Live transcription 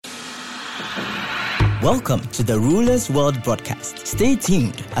Welcome to the Ruler's World broadcast. Stay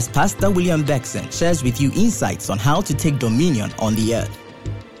tuned as Pastor William Beckson shares with you insights on how to take dominion on the earth.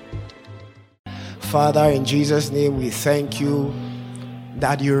 Father, in Jesus' name, we thank you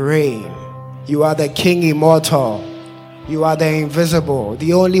that you reign. You are the King immortal. You are the invisible,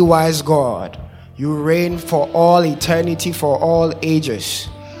 the only wise God. You reign for all eternity, for all ages.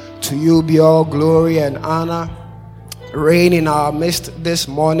 To you be all glory and honor. Reign in our midst this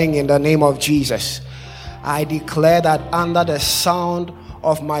morning in the name of Jesus. I declare that under the sound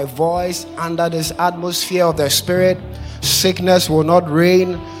of my voice, under this atmosphere of the Spirit, sickness will not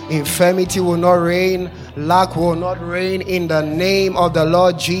reign, infirmity will not reign, lack will not reign in the name of the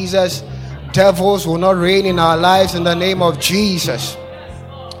Lord Jesus. Devils will not reign in our lives in the name of Jesus.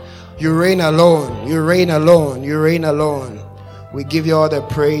 You reign alone, you reign alone, you reign alone. We give you all the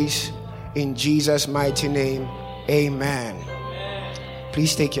praise in Jesus' mighty name. Amen.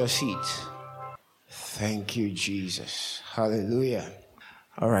 Please take your seats. Thank you, Jesus. Hallelujah.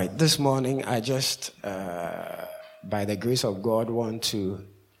 All right, this morning I just, by the grace of God, want to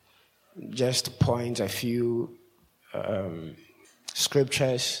just point a few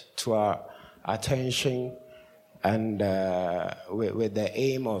scriptures to our attention, and with the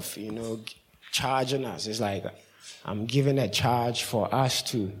aim of, charging us. It's like I'm giving a charge for us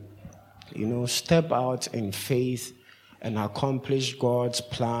to, step out in faith and accomplish God's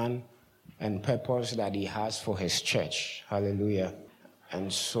plan and purpose that he has for his church. Hallelujah.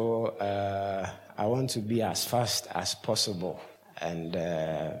 And so I want to be as fast as possible. And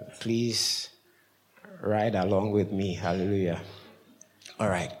please ride along with me. Hallelujah. All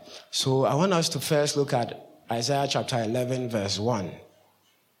right. So I want us to first look at Isaiah chapter 11, verse 1.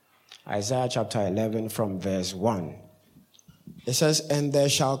 Isaiah chapter 11 from verse 1. It says, "And there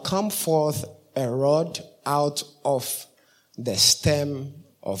shall come forth a rod out of the stem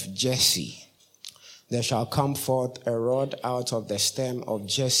of Jesse. There shall come forth a rod out of the stem of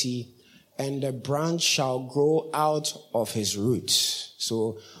Jesse, and a branch shall grow out of his roots."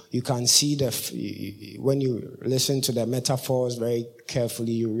 So you can see when you listen to the metaphors very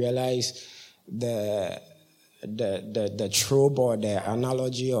carefully, you realize the trope or the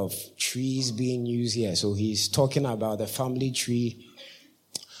analogy of trees being used here. So he's talking about the family tree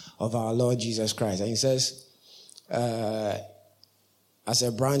of our Lord Jesus Christ. And he says, as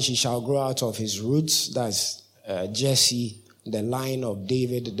a branch he shall grow out of his roots. That's Jesse, the line of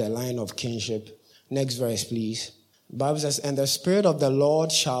David, the line of kingship. Next verse, please. The Bible says, "And the Spirit of the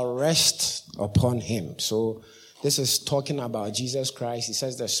Lord shall rest upon him." So this is talking about Jesus Christ. He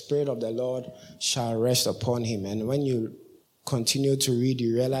says the Spirit of the Lord shall rest upon him. And when you continue to read,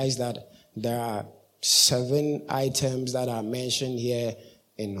 you realize that there are 7 items that are mentioned here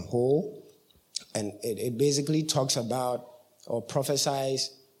in whole. And it basically talks about or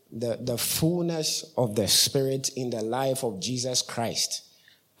prophesies the fullness of the Spirit in the life of Jesus Christ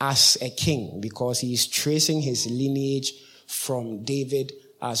as a king, because he is tracing his lineage from David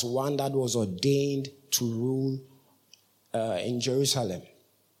as one that was ordained to rule in Jerusalem.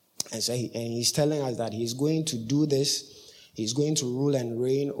 And so he's telling us that he's going to do this. He's going to rule and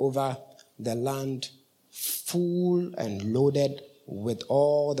reign over the land full and loaded with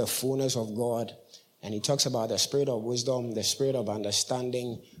all the fullness of God. And he talks about the spirit of wisdom, the spirit of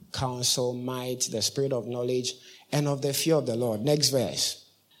understanding, counsel, might, the spirit of knowledge, and of the fear of the Lord. Next verse.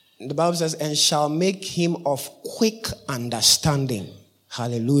 The Bible says, "And shall make him of quick understanding."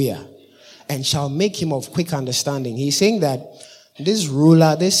 Hallelujah. "And shall make him of quick understanding." He's saying that this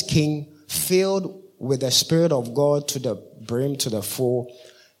ruler, this king, filled with the Spirit of God to the brim, to the full,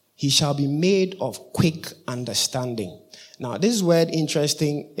 he shall be made of quick understanding. Now, this word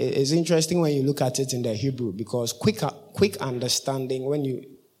is interesting when you look at it in the Hebrew, because quick understanding,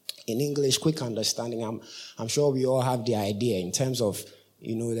 in English, quick understanding, I'm sure we all have the idea in terms of,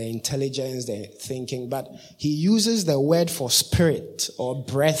 the intelligence, the thinking, but he uses the word for spirit or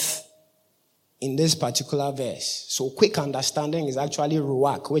breath in this particular verse. So quick understanding is actually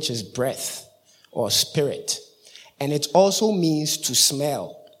ruach, which is breath or spirit. And it also means to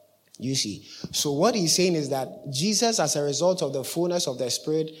smell. You see. So what he's saying is that Jesus, as a result of the fullness of the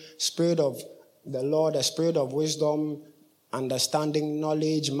Spirit of the Lord, the Spirit of wisdom, understanding,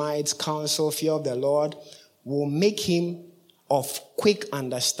 knowledge, might, counsel, fear of the Lord, will make him of quick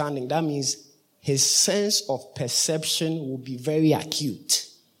understanding. That means his sense of perception will be very acute,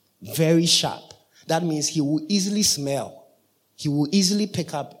 very sharp. That means he will easily smell. He will easily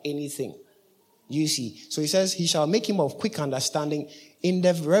pick up anything. You see. So he says, he shall make him of quick understanding in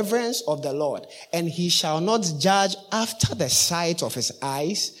the reverence of the Lord. And he shall not judge after the sight of his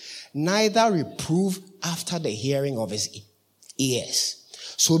eyes, neither reprove after the hearing of his ears.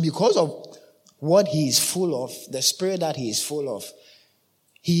 So because of what he is full of, the spirit that he is full of,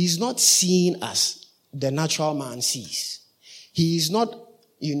 he is not seen as the natural man sees. He is not,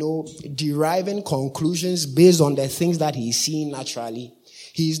 deriving conclusions based on the things that he is seeing naturally.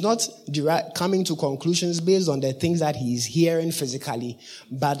 He is not coming to conclusions based on the things that he is hearing physically,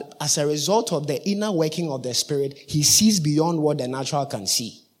 but as a result of the inner working of the spirit, he sees beyond what the natural can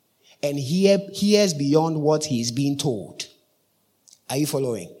see and hears beyond what he is being told. Are you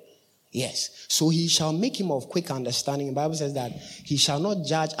following? Yes. So he shall make him of quick understanding. The Bible says that he shall not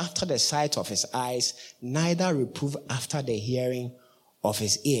judge after the sight of his eyes, neither reprove after the hearing of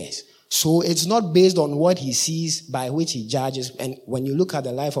his ears. So it's not based on what he sees by which he judges. And when you look at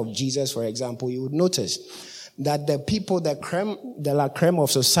the life of Jesus, for example, you would notice that the people, the creme de la creme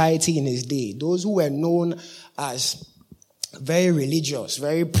of society in his day, those who were known as very religious,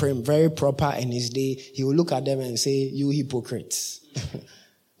 very prim, very proper in his day, he would look at them and say, "You hypocrites."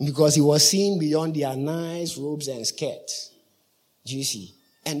 Because he was seeing beyond their nice robes and skirts. Do you see?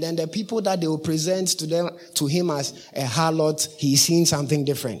 And then the people that they will present to him as a harlot, he's seeing something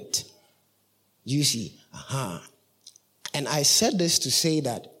different. Do you see? And I said this to say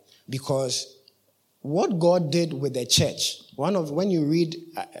that because what God did with the church, when you read,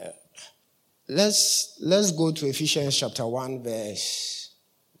 let's go to Ephesians chapter 1, verse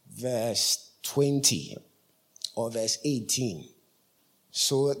 20 or verse 18.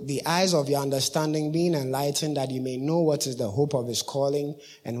 So the eyes of your understanding being enlightened, that you may know what is the hope of his calling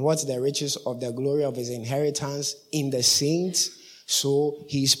and what's the riches of the glory of his inheritance in the saints. So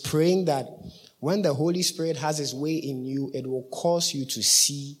he's praying that when the Holy Spirit has his way in you, it will cause you to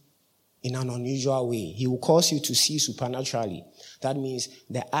see in an unusual way. He will cause you to see supernaturally. That means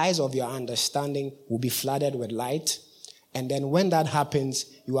the eyes of your understanding will be flooded with light. And then when that happens,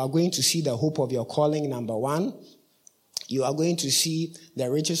 you are going to see the hope of your calling, number one. You are going to see the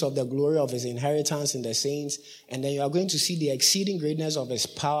riches of the glory of his inheritance in the saints. And then you are going to see the exceeding greatness of his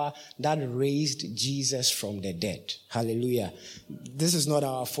power that raised Jesus from the dead. Hallelujah. This is not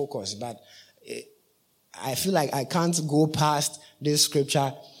our focus, but I feel like I can't go past this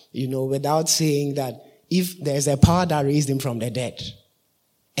scripture, without saying that if there's a power that raised him from the dead,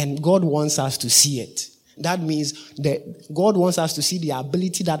 and God wants us to see it, that means that God wants us to see the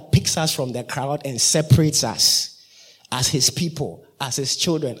ability that picks us from the crowd and separates us as his people, as his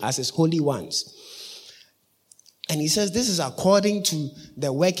children, as his holy ones. And he says this is according to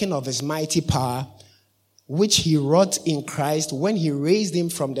the working of his mighty power, which he wrought in Christ when he raised him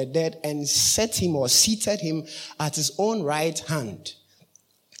from the dead and set him or seated him at his own right hand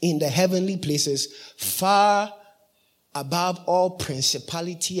in the heavenly places, far above all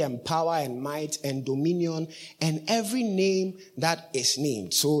principality and power and might and dominion and every name that is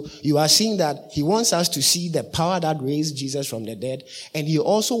named. So you are seeing that he wants us to see the power that raised Jesus from the dead, and he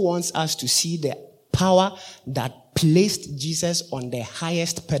also wants us to see the power that placed Jesus on the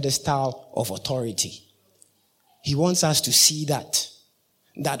highest pedestal of authority. He wants us to see that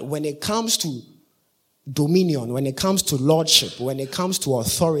when it comes to dominion, when it comes to lordship, when it comes to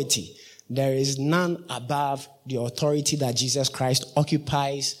authority, there is none above the authority that Jesus Christ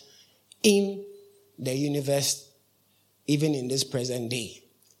occupies in the universe, even in this present day,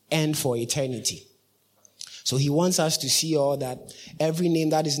 and for eternity. So he wants us to see all that, every name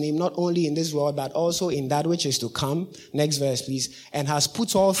that is named, not only in this world, but also in that which is to come. Next verse, please. And has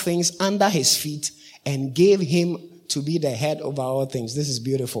put all things under his feet and gave him to be the head over all things. This is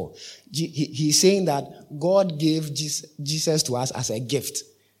beautiful. He's saying that God gave Jesus to us as a gift.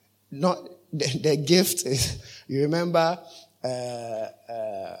 Not the gift is, you remember,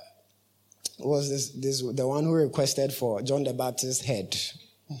 was this the one who requested for John the Baptist's head?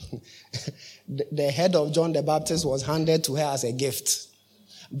 The head of John the Baptist was handed to her as a gift.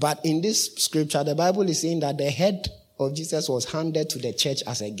 But in this scripture, the Bible is saying that the head of Jesus was handed to the church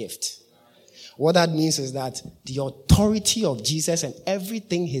as a gift. What that means is that the authority of Jesus and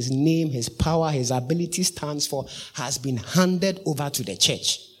everything his name, his power, his ability stands for has been handed over to the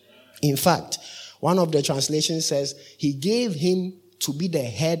church. In fact, one of the translations says he gave him to be the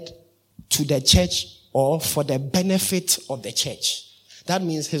head to the church or for the benefit of the church. That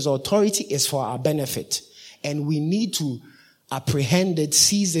means his authority is for our benefit, and we need to apprehend it,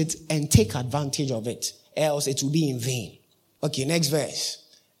 seize it, and take advantage of it, else it will be in vain. Okay, next verse.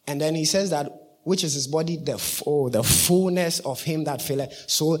 And then he says that which is his body, the fullness of him that filleth.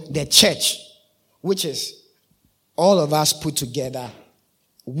 So the church, which is all of us put together,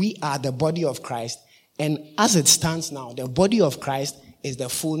 we are the body of Christ. And as it stands now, the body of Christ is the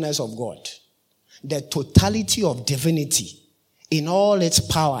fullness of God. The totality of divinity in all its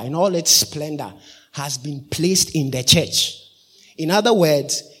power, in all its splendor, has been placed in the church. In other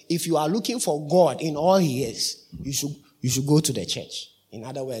words, if you are looking for God in all he is, you should go to the church. In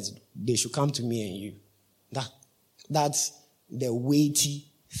other words, they should come to me and you. That's the weighty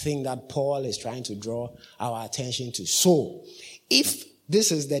thing that Paul is trying to draw our attention to. So, if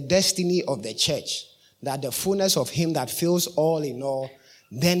this is the destiny of the church, that the fullness of him that fills all in all,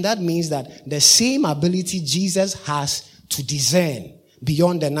 then that means that the same ability Jesus has to discern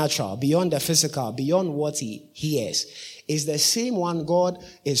beyond the natural, beyond the physical, beyond what he is the same one God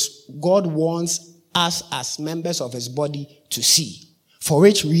wants us as members of his body to see. For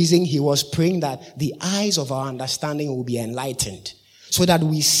which reason he was praying that the eyes of our understanding will be enlightened, so that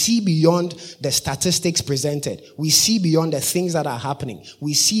we see beyond the statistics presented. We see beyond the things that are happening.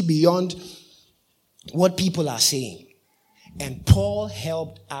 We see beyond what people are saying. And Paul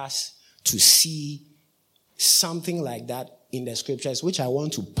helped us to see something like that in the scriptures, which I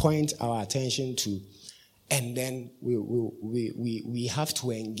want to point our attention to. And then we have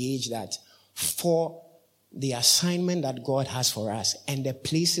to engage that for the assignment that God has for us and the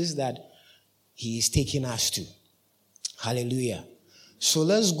places that he is taking us to. Hallelujah. So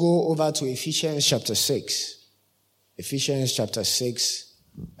let's go over to Ephesians chapter 6. Ephesians chapter 6.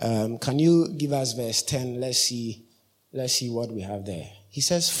 Can you give us verse 10? Let's see what we have there. He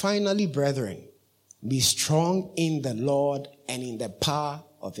says, finally, brethren, be strong in the Lord and in the power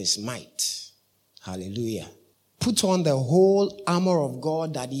of his might. Hallelujah. Put on the whole armor of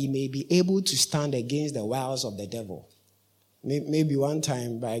God that ye may be able to stand against the wiles of the devil. Maybe one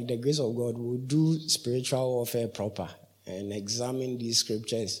time, by the grace of God, we'll do spiritual warfare proper and examine these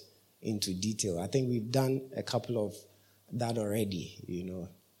scriptures into detail. I think we've done a couple of that already,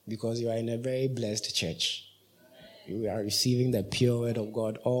 because you are in a very blessed church. We are receiving the pure word of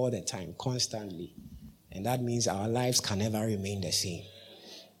God all the time, constantly. And that means our lives can never remain the same.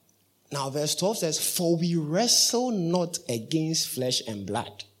 Now, verse 12 says, for we wrestle not against flesh and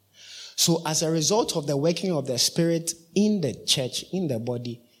blood. So as a result of the working of the Spirit in the church, in the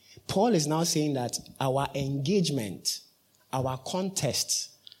body, Paul is now saying that our engagement, our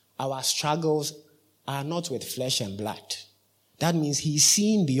contests, our struggles are not with flesh and blood. That means he's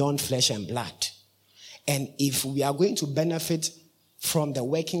seeing beyond flesh and blood. And if we are going to benefit from the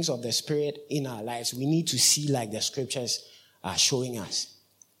workings of the Spirit in our lives, we need to see like the scriptures are showing us.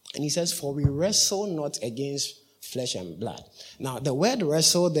 And he says, for we wrestle not against flesh and blood. Now, the word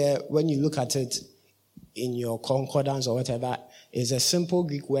wrestle there, when you look at it in your concordance or whatever, is a simple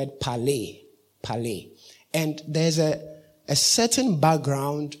Greek word, pale. And there's a certain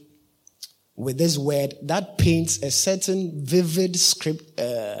background with this word that paints a certain vivid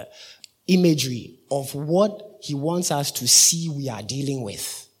imagery of what he wants us to see we are dealing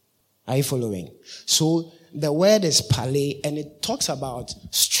with. Are you following? So the word is pale, and it talks about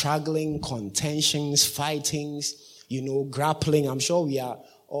struggling, contentions, fightings, grappling. I'm sure we are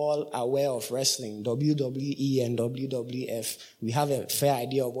all aware of wrestling, WWE and WWF. We have a fair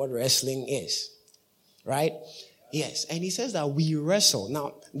idea of what wrestling is, right? Yes, and he says that we wrestle.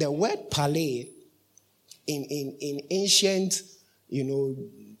 Now, the word pale in ancient,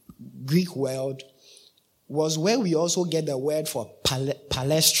 Greek world was where we also get the word for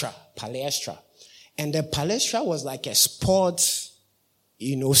palestra. And the palestra was like a sports,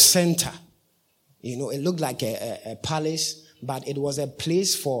 center. It looked like a palace, but it was a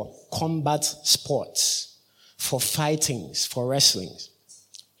place for combat sports, for fightings, for wrestlings.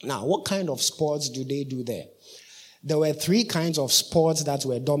 Now, what kind of sports do they do there? There were 3 kinds of sports that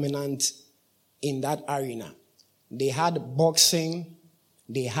were dominant in that arena. They had boxing,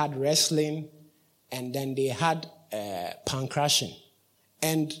 they had wrestling, and then they had pancration.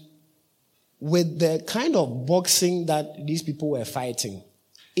 And with the kind of boxing that these people were fighting,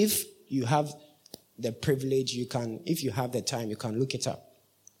 if you have the privilege, if you have the time, you can look it up.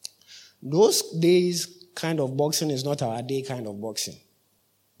 Those days kind of boxing is not our day kind of boxing.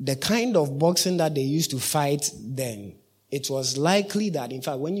 The kind of boxing that they used to fight then, it was likely that, in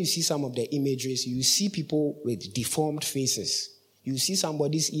fact, when you see some of the images, you see people with deformed faces. You see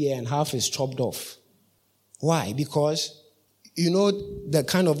somebody's ear and half is chopped off. Why? Because the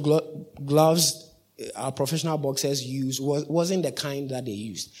kind of gloves our professional boxers use wasn't the kind that they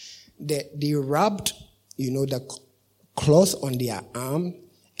used. They rubbed, the cloth on their arm,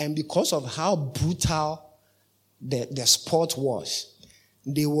 and because of how brutal the sport was,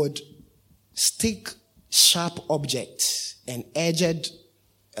 they would stick sharp objects and edged,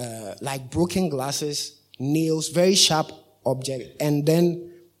 like broken glasses, nails, very sharp object, and then,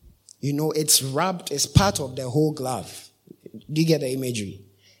 it's rubbed as part of the whole glove. Do you get the imagery?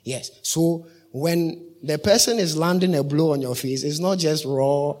 Yes. So when the person is landing a blow on your face, it's not just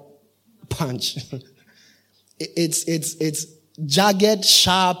raw punch. It's jagged,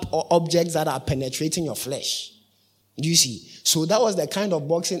 sharp objects that are penetrating your flesh. Do you see? So that was the kind of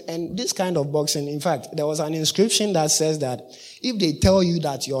boxing. And this kind of boxing, in fact, there was an inscription that says that if they tell you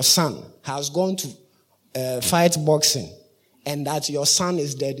that your son has gone to fight boxing and that your son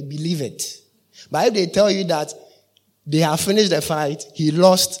is dead, believe it. But if they tell you that they have finished the fight, he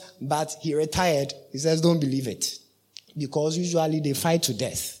lost, but he retired, he says, don't believe it. Because usually they fight to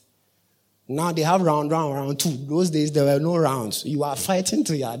death. Now they have round 2. Those days there were no rounds. You are fighting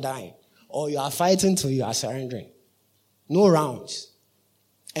till you are dying. Or you are fighting till you are surrendering. No rounds.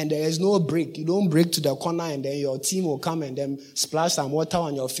 And there is no break. You don't break to the corner and then your team will come and then splash some water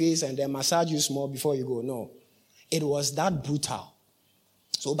on your face and then massage you small before you go. No. It was that brutal.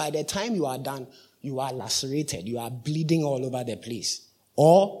 So by the time you are done, you are lacerated. You are bleeding all over the place.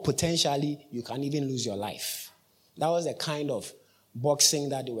 Or potentially, you can even lose your life. That was the kind of boxing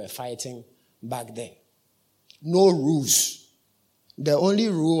that they were fighting back then. No rules. The only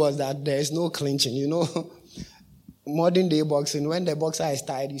rule was that there is no clinching. You know, modern day boxing, when the boxer is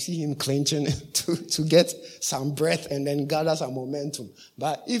tired, you see him clinching to get some breath and then gather some momentum.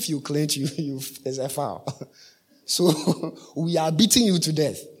 But if you clinch, it's a foul. So we are beating you to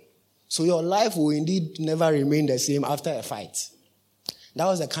death. So your life will indeed never remain the same after a fight. That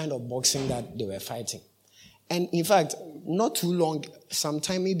was the kind of boxing that they were fighting. And in fact, not too long,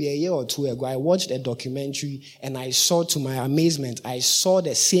 sometime maybe a year or two ago, I watched a documentary and I saw, to my amazement, I saw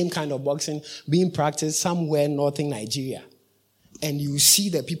the same kind of boxing being practiced somewhere in northern Nigeria. And you see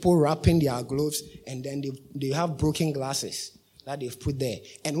the people wrapping their gloves and then they have broken glasses that they've put there.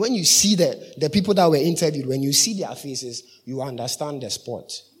 And when you see the people that were interviewed, when you see their faces, you understand the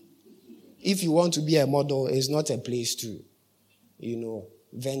sport. If you want to be a model, it's not a place to,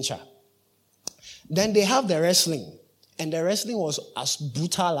 venture. Then they have the wrestling. And the wrestling was as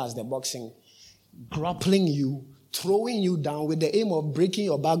brutal as the boxing. Grappling you, throwing you down with the aim of breaking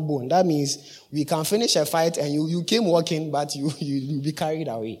your backbone. That means we can finish a fight and you came walking, but you be carried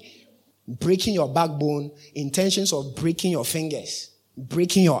away. Breaking your backbone, intentions of breaking your fingers,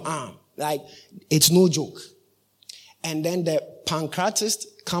 breaking your arm. Like, it's no joke. And then the pancratist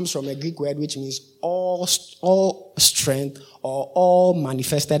comes from a Greek word which means all strength or all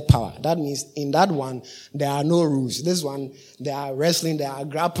manifested power. That means in that one, there are no rules. This one, they are wrestling, they are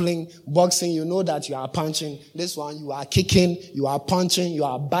grappling, boxing, you know that you are punching. This one, you are kicking, you are punching, you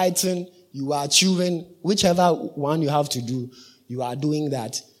are biting, you are chewing. Whichever one you have to do, you are doing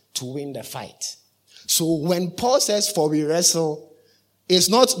that to win the fight. So when Paul says, for we wrestle, it's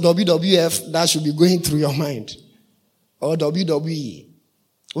not WWF that should be going through your mind. Or WWE,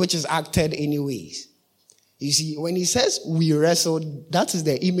 which is acted anyways. You see, when he says we wrestled, that is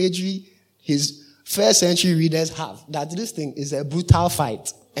the imagery his first century readers have, that this thing is a brutal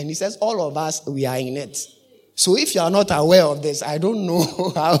fight. And he says all of us, we are in it. So if you are not aware of this, I don't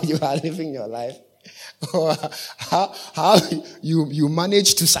know how you are living your life or how you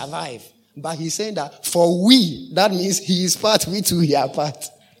manage to survive. But he's saying that for we, that means he is part, we too are part.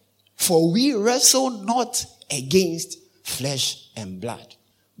 For we wrestle not against flesh and blood,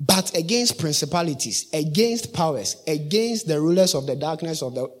 but against principalities, against powers, against the rulers of the darkness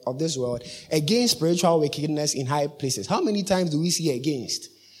of this world, against spiritual wickedness in high places. How many times do we see against?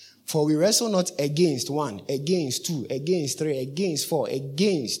 For we wrestle not against 1, against 2, against 3, against 4,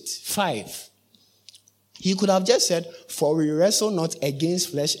 against 5. He could have just said, for we wrestle not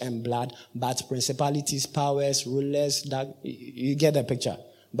against flesh and blood, but principalities, powers, rulers. You get the picture.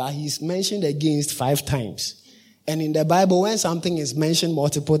 But he's mentioned against 5 times. And in the Bible, when something is mentioned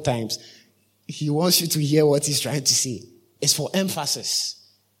multiple times, he wants you to hear what he's trying to say. It's for emphasis.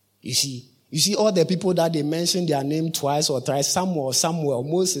 You see all the people that they mention their name twice or thrice, Samuel,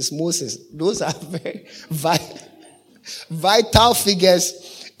 Moses. Those are very vital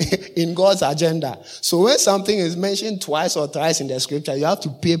figures in God's agenda. So when something is mentioned twice or thrice in the scripture, you have to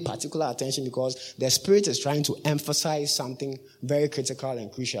pay particular attention because the Spirit is trying to emphasize something very critical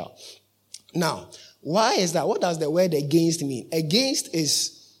and crucial. Now, why is that? What does the word against mean? Against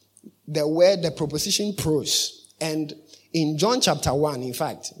is the word, the preposition pros. And in John chapter 1,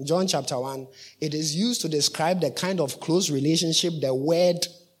 it is used to describe the kind of close relationship the word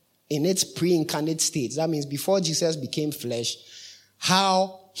in its pre-incarnate state. That means before Jesus became flesh,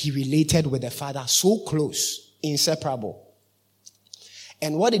 how he related with the Father, so close, inseparable.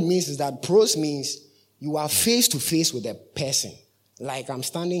 And what it means is that pros means you are face to face with a person. Like I'm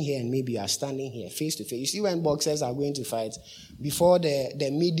standing here and maybe you are standing here face to face. You see when boxers are going to fight, before the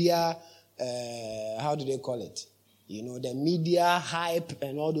media, how do they call it? The media hype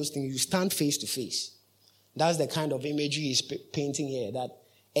and all those things, you stand face to face. That's the kind of imagery he's painting here, that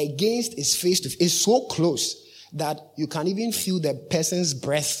against is face to face. It's so close that you can even feel the person's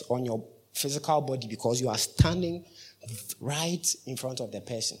breath on your physical body because you are standing right in front of the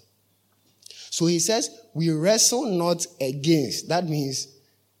person. So he says, we wrestle not against. That means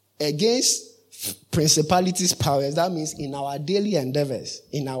against principalities, powers. That means in our daily endeavors,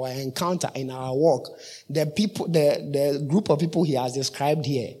 in our encounter, in our walk, the group of people he has described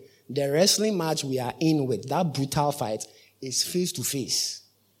here, the wrestling match we are in with, that brutal fight, is face to face.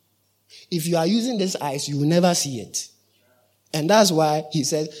 If you are using this eyes, you will never see it. And that's why he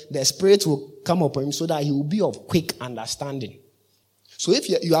says the Spirit will come upon him so that he will be of quick understanding. So if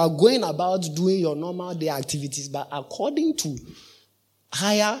you are going about doing your normal day activities, but according to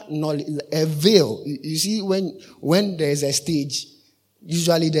higher knowledge, a veil, you see when there's a stage,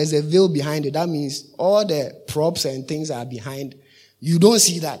 usually there's a veil behind it. That means all the props and things are behind. You don't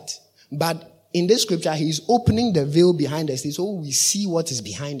see that. But in this scripture, he's opening the veil behind the scenes so we see what is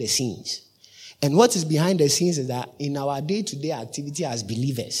behind the scenes. And what is behind the scenes is that in our day-to-day activity as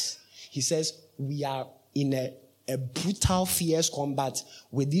believers, he says we are in a brutal, fierce combat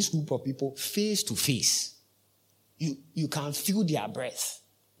with this group of people face to face. You can feel their breath.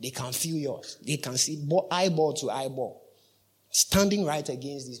 They can feel yours. They can see eyeball to eyeball. Standing right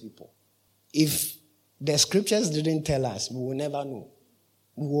against these people. If the scriptures didn't tell us, we will never know.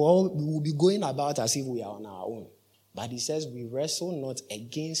 We will be going about as if we are on our own. But he says we wrestle not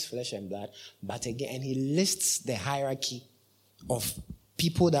against flesh and blood, but again, and he lists the hierarchy of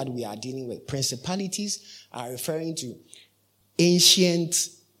people that we are dealing with. Principalities are referring to ancient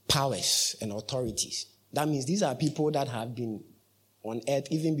powers and authorities. That means these are people that have been on earth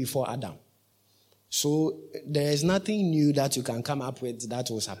even before Adam. So there is nothing new that you can come up with that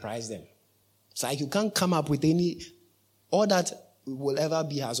will surprise them. It's like you can't come up with all that will ever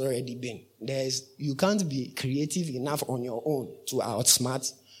be has already been. You can't be creative enough on your own to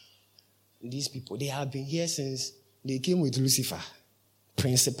outsmart these people. They have been here since they came with Lucifer.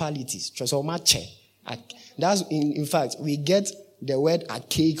 Principalities. That's in fact, we get the word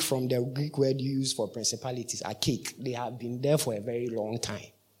archaic from the Greek word used for principalities. Archaic. They have been there for a very long time.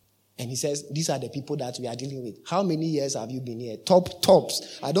 And he says, these are the people that we are dealing with. How many years have you been here?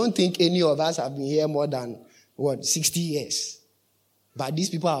 Tops. I don't think any of us have been here more than, 60 years. But these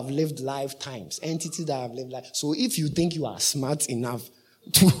people have lived lifetimes. Entities that have lived life. So if you think you are smart enough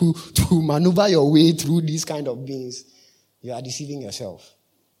to maneuver your way through these kind of beings, you are deceiving yourself.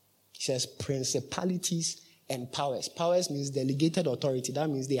 He says principalities and powers. Powers means delegated authority. That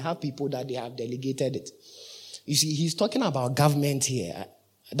means they have people that they have delegated it. You see, he's talking about government here.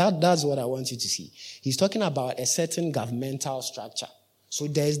 That's what I want you to see. He's talking about a certain governmental structure. So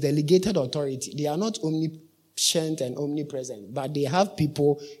there's delegated authority. They are not omniscient and omnipresent, but they have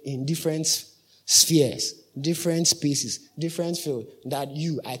people in different spheres, different spaces, different fields that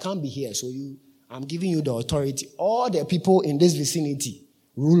I can't be here, so I'm giving you the authority. All the people in this vicinity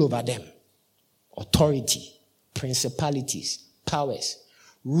rule over them. Authority, principalities, powers,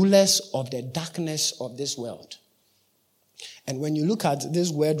 rulers of the darkness of this world. And when you look at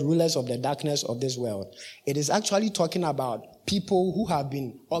this word, rulers of the darkness of this world, it is actually talking about people who have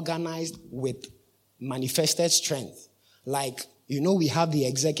been organized with manifested strength. Like, we have the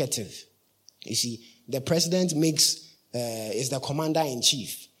executive. You see, the president is the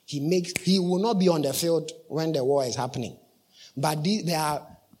commander-in-chief. He will not be on the field when the war is happening. But there are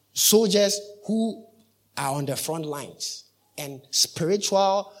soldiers who are on the front lines. And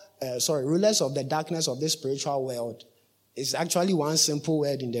rulers of the darkness of this spiritual world is actually one simple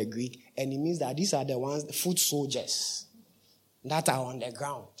word in the Greek. And it means that these are the ones, foot soldiers, that are on the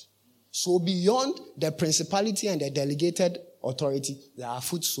ground. So beyond the principality and the delegated authority, there are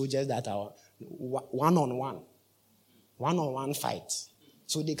foot soldiers that are one-on-one fights.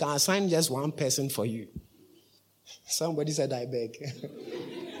 So they can assign just one person for you. Somebody said, I beg.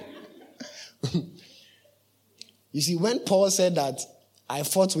 You see, when Paul said that I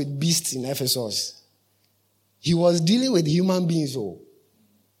fought with beasts in Ephesus, he was dealing with human beings.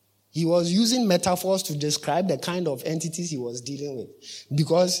 He was using metaphors to describe the kind of entities he was dealing with.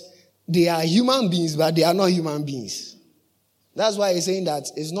 Because they are human beings, but they are not human beings. That's why he's saying that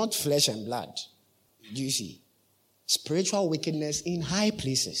it's not flesh and blood. Do you see? Spiritual wickedness in high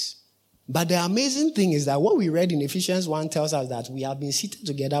places. But the amazing thing is that what we read in Ephesians 1 tells us that we have been seated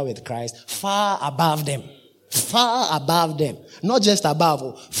together with Christ far above them. Far above them. Not just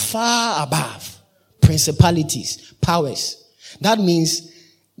above, far above. Principalities, powers. That means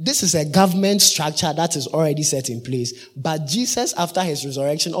this is a government structure that is already set in place. But Jesus, after his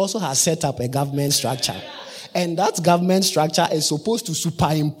resurrection, also has set up a government structure. And that government structure is supposed to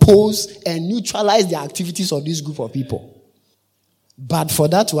superimpose and neutralize the activities of this group of people. But for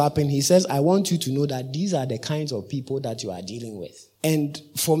that to happen, he says, I want you to know that these are the kinds of people that you are dealing with. And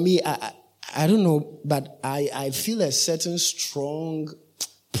for me, I don't know, but I feel a certain strong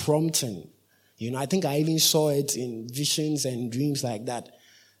prompting. I think I even saw it in visions and dreams like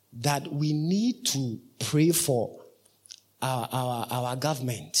that we need to pray for our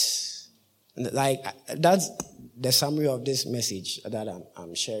government. Like, that's the summary of this message that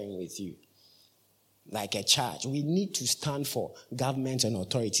I'm sharing with you. Like a charge. We need to stand for government and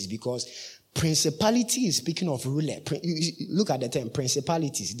authorities, because principality is speaking of ruler. Look at the term,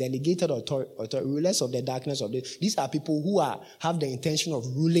 principalities, delegated authority, rulers of the darkness of the. These are people who have the intention of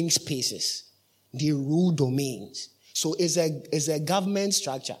ruling spaces. They rule domains. So it's a government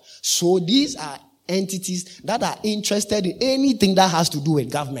structure. So these are entities that are interested in anything that has to do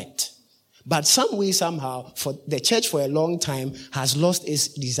with government. But some way, somehow, for the church for a long time has lost its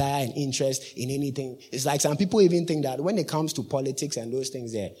desire and interest in anything. It's like some people even think that when it comes to politics and those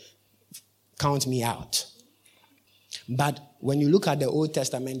things there, count me out. But when you look at the Old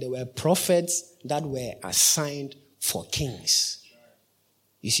Testament, there were prophets that were assigned for kings.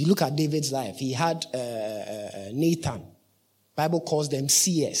 You see, look at David's life. He had Nathan. Bible calls them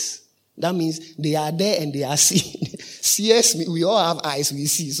seers. That means they are there and they are seeing. Seers, we all have eyes, we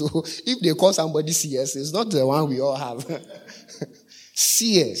see. So if they call somebody seers, it's not the one we all have.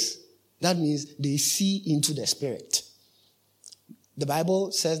 Seers. That means they see into the spirit. The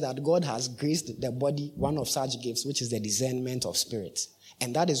Bible says that God has graced the body one of such gifts, which is the discernment of spirits.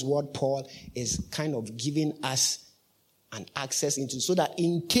 And that is what Paul is kind of giving us an access into, so that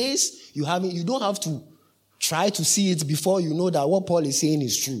in case you don't have to try to see it before you know that what Paul is saying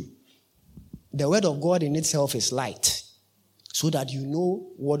is true. The word of God in itself is light, so that you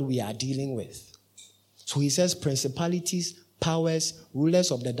know what we are dealing with. So he says principalities, powers,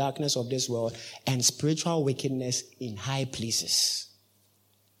 rulers of the darkness of this world, and spiritual wickedness in high places.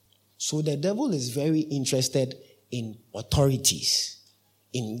 So the devil is very interested in authorities,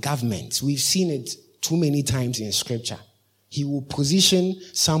 in governments. We've seen it too many times in scripture. He will position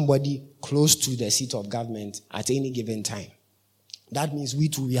somebody close to the seat of government at any given time. That means we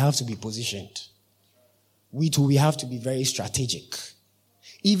too, we have to be positioned. We too, we have to be very strategic.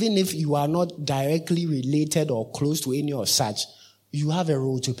 Even if you are not directly related or close to any of such, you have a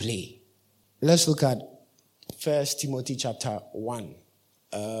role to play. Let's look at 1 Timothy chapter 1.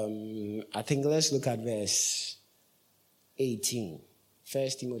 I think let's look at verse 18. 1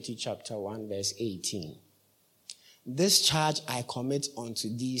 Timothy chapter 1, verse 18. This charge I commit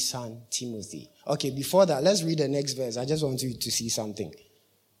unto thee, son Timothy. Okay, before that, let's read the next verse. I just want you to see something.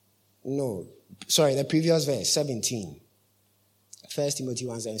 The previous verse, 17. 1 Timothy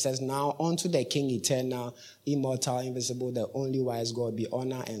 1:7 says, now unto the King eternal, immortal, invisible, the only wise God, be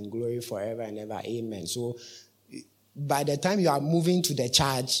honor and glory forever and ever. Amen. So by the time you are moving to the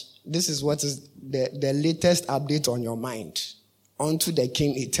charge, this is what is the latest update on your mind. Unto the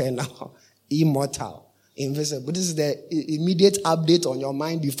King eternal, immortal, invisible. This is the immediate update on your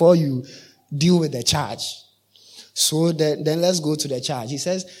mind before you deal with the charge. So then let's go to the charge. He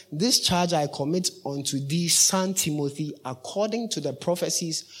says, this charge I commit unto thee, son Timothy, according to the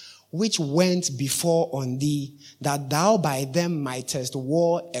prophecies which went before on thee, that thou by them mightest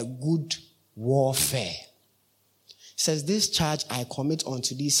war a good warfare. He says, this charge I commit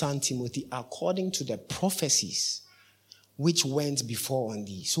unto thee, son Timothy, according to the prophecies which went before on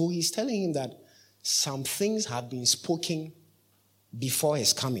thee. So he's telling him that some things have been spoken before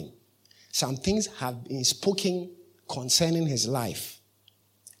his coming. Some things have been spoken concerning his life.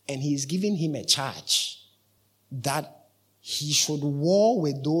 And he's giving him a charge that he should war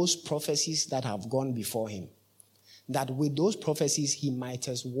with those prophecies that have gone before him. That with those prophecies, he might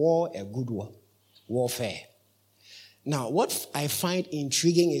as war a good warfare. Now, what I find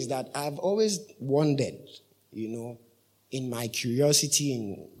intriguing is that I've always wondered, in my curiosity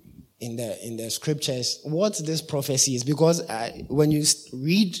in the scriptures, what this prophecy is. Because when you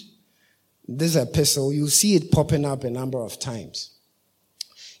read this epistle, you see it popping up a number of times.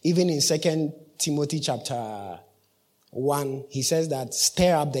 Even in 2 Timothy chapter 1, he says that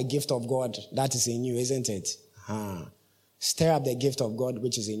stir up the gift of God that is in you, isn't it? Stir up the gift of God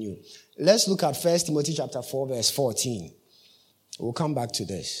which is in you. Let's look at 1 Timothy chapter 4, verse 14. We'll come back to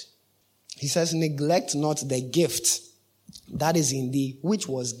this. He says, neglect not the gift that is in thee, which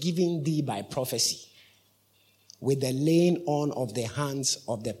was given thee by prophecy, with the laying on of the hands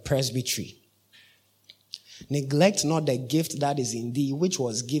of the presbytery. Neglect not the gift that is in thee, which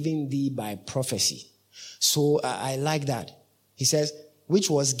was given thee by prophecy. So I like that. He says, which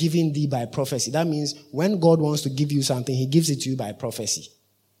was given thee by prophecy. That means when God wants to give you something, he gives it to you by prophecy.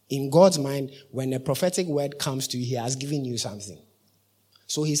 In God's mind, when a prophetic word comes to you, he has given you something.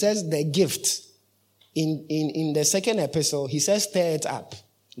 So he says the gift. In the second epistle, he says stir it up.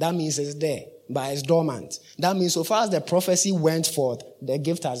 That means it's there, but it's dormant. That means so far as the prophecy went forth, the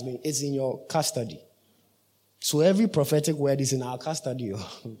gift it's in your custody. So every prophetic word is in our custody.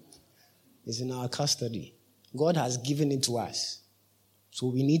 It's in our custody. God has given it to us. So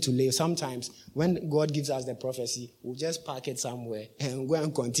we need to live. Sometimes when God gives us the prophecy, we'll just park it somewhere and go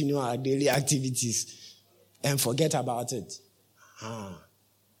and continue our daily activities and forget about it.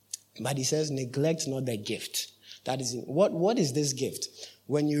 But he says, neglect not the gift. That is, what is this gift?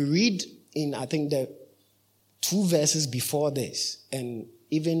 When you read in, I think, the 2 verses before this, and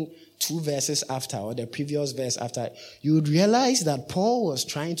even 2 verses after, or the previous verse after, you would realize that Paul was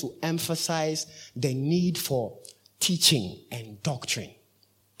trying to emphasize the need for teaching and doctrine.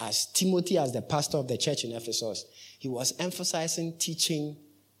 As Timothy, as the pastor of the church in Ephesus, he was emphasizing teaching,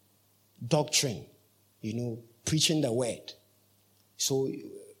 doctrine, preaching the word. So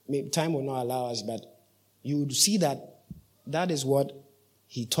maybe time will not allow us, but you would see that is what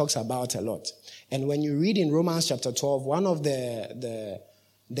he talks about a lot. And when you read in Romans chapter 12, one of the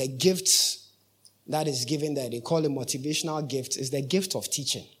gifts that is given there, they call it motivational gift, is the gift of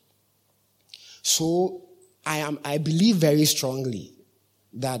teaching. So I believe very strongly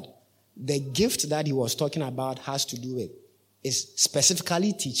that the gift that he was talking about has to do with is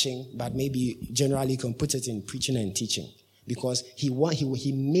specifically teaching, but maybe generally you can put it in preaching and teaching, because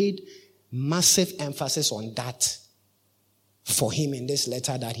he made massive emphasis on that for him in this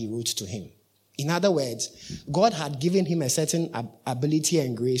letter that he wrote to him. In other words, God had given him a certain ability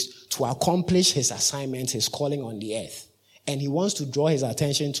and grace to accomplish his assignment, his calling on the earth. And he wants to draw his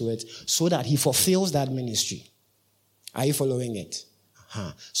attention to it so that he fulfills that ministry. Are you following it?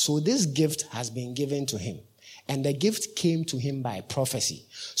 So this gift has been given to him. And the gift came to him by prophecy.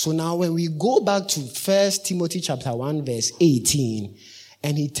 So now when we go back to 1 Timothy chapter 1 verse 18,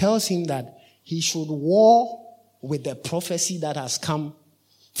 and he tells him that he should war with the prophecy that has come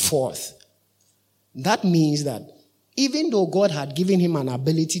forth. That means that even though God had given him an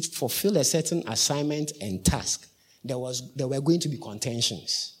ability to fulfill a certain assignment and task, there were going to be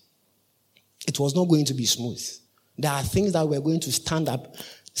contentions. It was not going to be smooth. There are things that were going to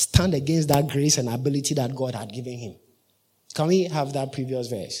stand against that grace and ability that God had given him. Can we have that previous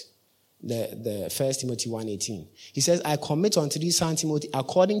verse? The 1 Timothy 1:18. He says, I commit unto thee, son Timothy,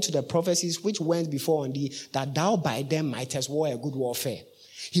 according to the prophecies which went before on thee, that thou by them mightest war a good warfare.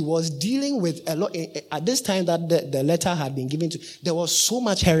 He was dealing with a lot. At this time that the letter had been given to, there was so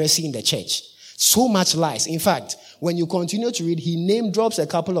much heresy in the church. So much lies. In fact, when you continue to read, he name drops a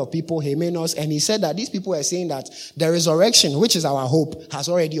couple of people, Hymenaeus, and he said that these people are saying that the resurrection, which is our hope, has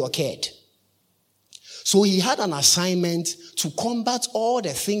already occurred. So he had an assignment to combat all the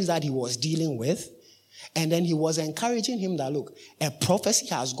things that he was dealing with. And then he was encouraging him that, look, a prophecy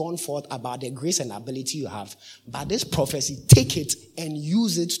has gone forth about the grace and ability you have. But this prophecy, take it and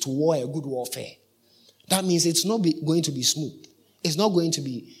use it to war a good warfare. That means it's not going to be smooth. It's not going to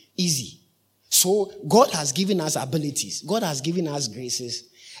be easy. So God has given us abilities. God has given us graces.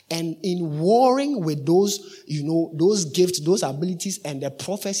 And in warring with those, those gifts, those abilities, and the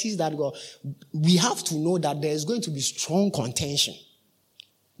prophecies that God, we have to know that there is going to be strong contention.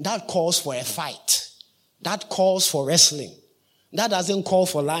 That calls for a fight. That calls for wrestling. That doesn't call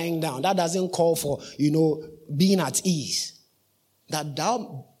for lying down. That doesn't call for, being at ease. That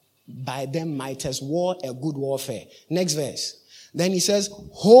thou by them mightest war a good warfare. Next verse. Then he says,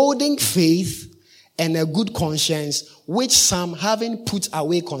 holding faith and a good conscience, which some, having put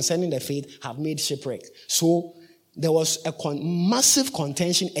away concerning the faith, have made shipwreck. So there was a massive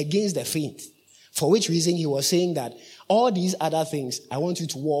contention against the faith, for which reason he was saying that all these other things, I want you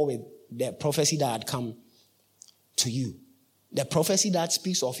to war with the prophecy that had come to you. The prophecy that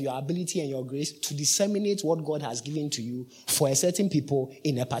speaks of your ability and your grace to disseminate what God has given to you for a certain people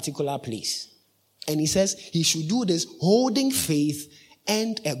in a particular place. And he says he should do this holding faith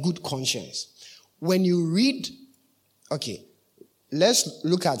and a good conscience. When you read, let's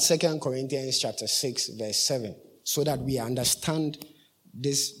look at 2 Corinthians chapter 6, verse 7, so that we understand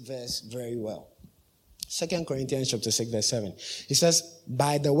this verse very well. 2 Corinthians chapter 6, verse 7. He says,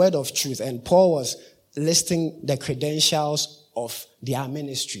 by the word of truth. And Paul was listing the credentials of their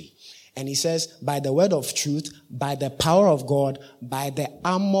ministry. And he says, by the word of truth, by the power of God, by the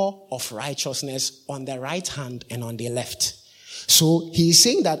armor of righteousness on the right hand and on the left. So he's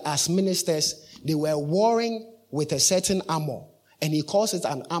saying that as ministers, they were warring with a certain armor. And he calls it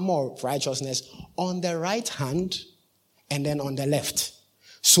an armor of righteousness on the right hand and then on the left.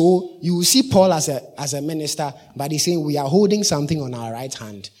 So you will see Paul as a minister, but he's saying we are holding something on our right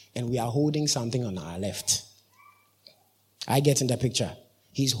hand and we are holding something on our left. I get in the picture.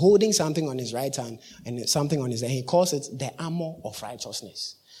 He's holding something on his right hand and something on his hand. He calls it the armor of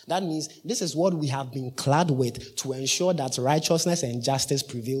righteousness. That means this is what we have been clad with to ensure that righteousness and justice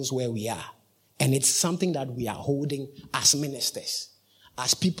prevails where we are. And it's something that we are holding as ministers,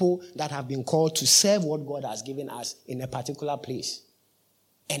 as people that have been called to serve what God has given us in a particular place.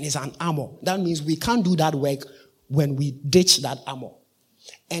 And it's an armor. That means we can't do that work when we ditch that armor.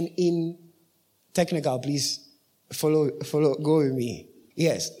 And in technical, please follow, go with me.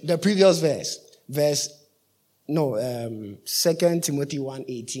 Yes, the previous verse. 2 Timothy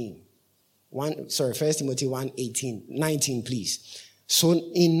 1:18. 1 Timothy 1:18. 19, please. So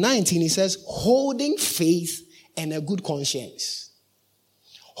in 19, it says, holding faith and a good conscience.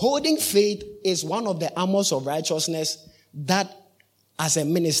 Holding faith is one of the armors of righteousness that, as a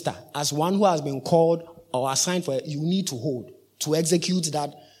minister, as one who has been called or assigned for it, you need to hold to execute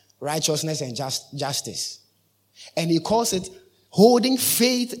that righteousness and justice. And he calls it holding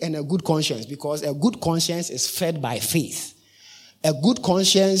faith and a good conscience, because a good conscience is fed by faith.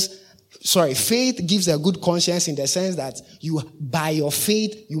 Faith gives a good conscience in the sense that by your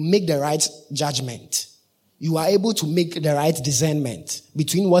faith, you make the right judgment. You are able to make the right discernment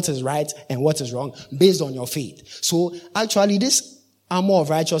between what is right and what is wrong based on your faith. So actually, this armor of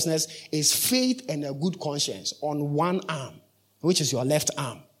righteousness is faith and a good conscience on one arm, which is your left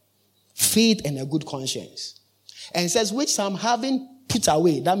arm. Faith and a good conscience. And it says, which some having put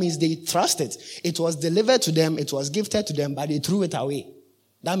away. That means they trust it. It was delivered to them, it was gifted to them, but they threw it away.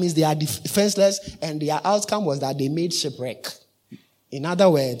 That means they are defenseless, and their outcome was that they made shipwreck. In other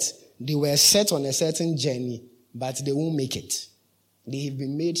words, they were set on a certain journey, but they won't make it. They have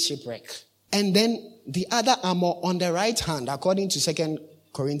been made shipwreck. And then the other armor on the right hand, according to 2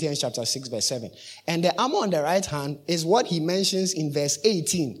 Corinthians chapter 6, verse 7. And the armor on the right hand is what he mentions in verse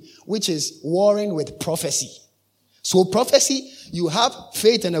 18, which is warring with prophecy. So prophecy, you have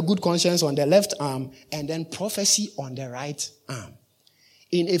faith and a good conscience on the left arm, and then prophecy on the right arm.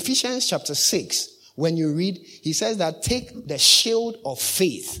 In Ephesians chapter 6, when you read, he says that take the shield of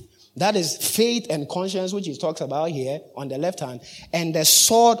faith. That is faith and conscience, which he talks about here on the left hand, and the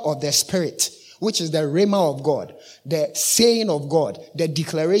sword of the Spirit, which is the rhema of God, the saying of God, the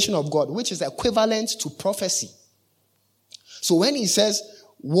declaration of God, which is equivalent to prophecy. So when he says,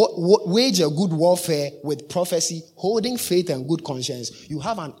 wage a good warfare with prophecy, holding faith and good conscience, you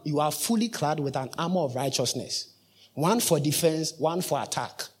are fully clad with an armor of righteousness. One for defense, one for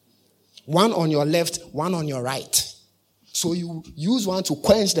attack. One on your left, one on your right. So you use one to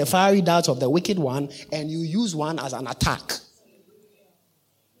quench the fiery darts of the wicked one, and you use one as an attack.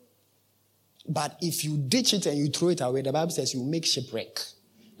 But if you ditch it and you throw it away, the Bible says you make shipwreck.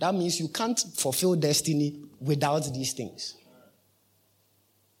 That means you can't fulfill destiny without these things.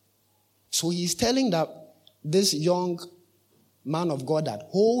 So he's telling that this young man of God that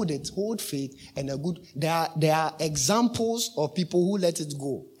hold faith and a good. There are examples of people who let it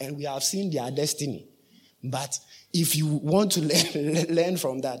go, and we have seen their destiny. But if you want to learn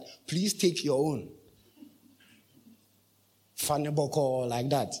from that, please take your own funny book or like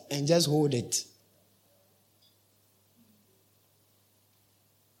that and just hold it.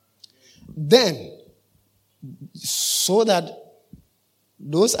 Then, so that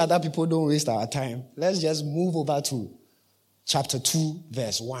those other people don't waste our time, let's just move over to chapter 2,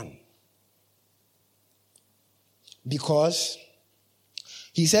 verse 1. Because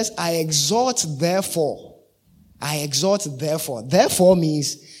he says, I exhort therefore. Therefore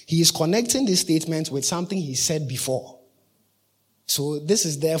means he is connecting this statement with something he said before. So this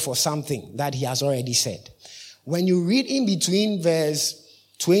is therefore something that he has already said. When you read in between verse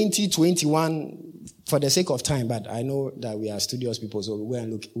 20, 21, for the sake of time, but I know that we are studious people, so we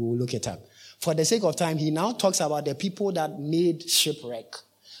will look it up. For the sake of time, he now talks about the people that made shipwreck.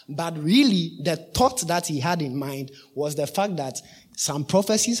 But really, the thought that he had in mind was the fact that some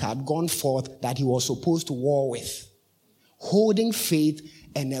prophecies had gone forth that he was supposed to war with. Holding faith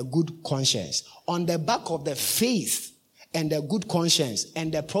and a good conscience. On the back of the faith and the good conscience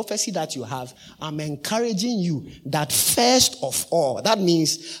and the prophecy that you have, I'm encouraging you that first of all, that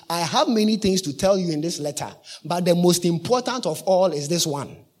means I have many things to tell you in this letter, but the most important of all is this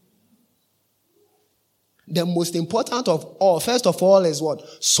one. The most important of all, first of all, is what?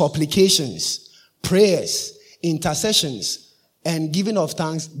 Supplications, prayers, intercessions, and giving of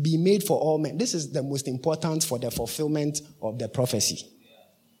thanks be made for all men. This is the most important for the fulfillment of the prophecy.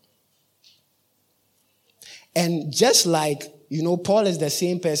 And just like, Paul is the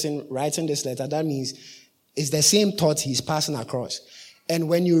same person writing this letter, that means it's the same thought he's passing across. And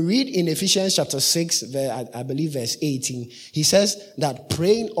when you read in Ephesians chapter 6, I believe verse 18, he says that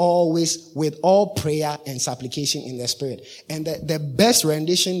praying always with all prayer and supplication in the Spirit. And the best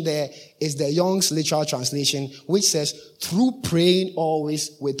rendition there is the Young's literal translation, which says, through praying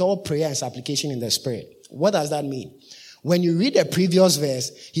always with all prayer and supplication in the Spirit. What does that mean? When you read the previous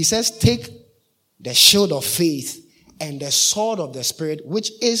verse, he says, take the shield of faith and the sword of the Spirit,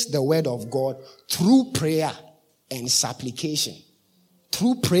 which is the word of God, through prayer and supplication.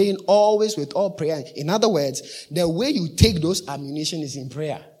 Through praying always with all prayer. In other words, the way you take those ammunition is in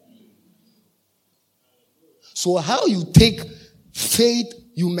prayer. So how you take faith,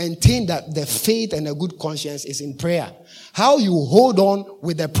 you maintain that the faith and a good conscience is in prayer. How you hold on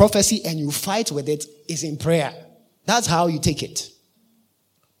with the prophecy and you fight with it is in prayer. That's how you take it.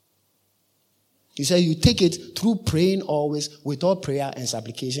 You say you take it through praying always with all prayer and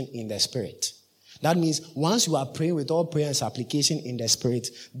supplication in the Spirit. That means once you are praying with all prayer and supplication in the Spirit,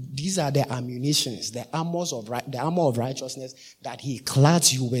 these are the ammunitions, the armor of righteousness that he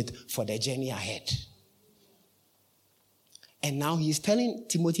clads you with for the journey ahead. And now he's telling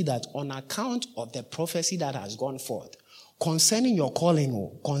Timothy that on account of the prophecy that has gone forth, concerning your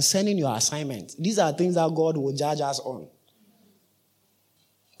calling, concerning your assignment, these are things that God will judge us on.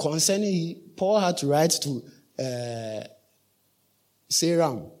 Paul had to write to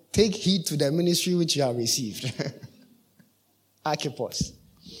Saram, take heed to the ministry which you have received. Kpoor.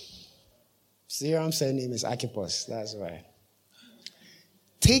 Saram's surname is Kpoor. That's why.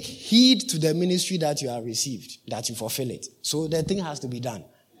 Take heed to the ministry that you have received, that you fulfill it. So the thing has to be done.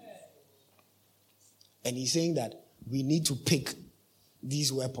 And he's saying that we need to pick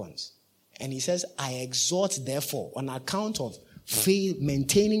these weapons. And he says, I exhort, therefore, on account of faith,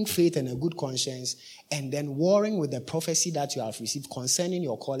 maintaining faith and a good conscience, and then warring with the prophecy that you have received concerning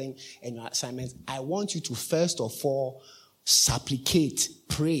your calling and your assignments, I want you to first of all supplicate,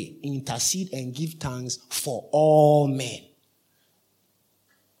 pray, intercede, and give thanks for all men.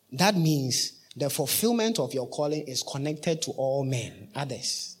 That means the fulfillment of your calling is connected to all men,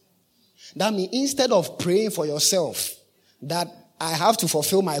 others. That means instead of praying for yourself, that I have to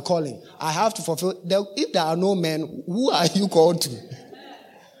fulfill my calling, I have to fulfill, if there are no men, who are you called to?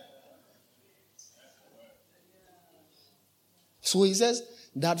 So he says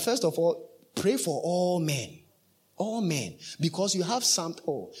that first of all, pray for all men. All men. Because you have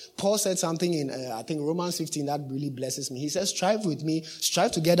Paul said something in, I think, Romans 15 that really blesses me. He says, strive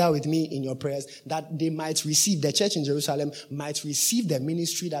together with me in your prayers that they might receive, the church in Jerusalem might receive the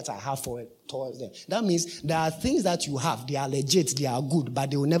ministry that I have towards them. That means there are things that you have, they are legit, they are good, but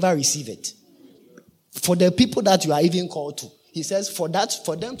they will never receive it. For the people that you are even called to. He says, for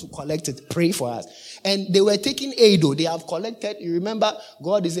them to collect it, pray for us. And they were taking aid, though. They have collected. You remember,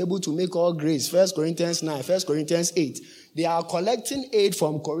 God is able to make all grace. 1 Corinthians 9, 1 Corinthians 8. They are collecting aid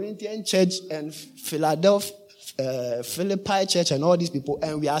from Corinthian church and Philadelphia, Philippi church and all these people.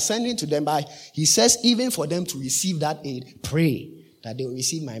 And we are sending to them by, he says, even for them to receive that aid, pray that they will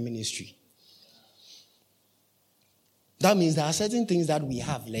receive my ministry. That means there are certain things that we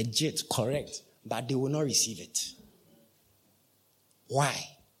have, legit, correct, but they will not receive it. Why?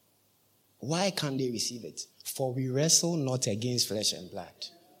 Why can't they receive it? For we wrestle not against flesh and blood.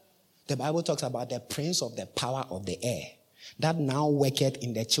 The Bible talks about the prince of the power of the air that now worketh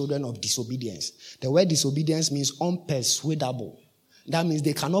in the children of disobedience. The word disobedience means unpersuadable. That means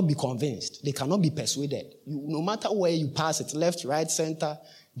they cannot be convinced. They cannot be persuaded. No matter where you pass it, left, right, center,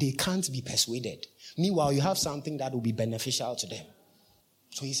 they can't be persuaded. Meanwhile, you have something that will be beneficial to them.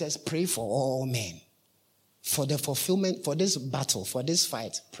 So he says, pray for all men. For the fulfillment, for this battle, for this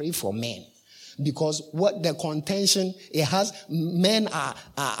fight, pray for men. Because what the contention, it has, men are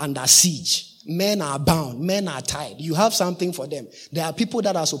under siege. Men are bound. Men are tied. You have something for them. There are people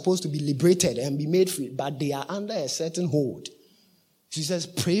that are supposed to be liberated and be made free, but they are under a certain hold. He says,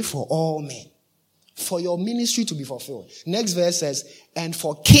 pray for all men. For your ministry to be fulfilled. Next verse says, and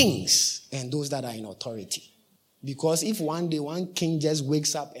for kings and those that are in authority. Because if one day one king just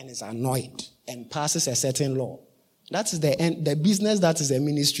wakes up and is annoyed and passes a certain law, that is the end. The business, that is a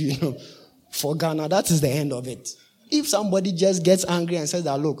ministry. For Ghana, that is the end of it. If somebody just gets angry and says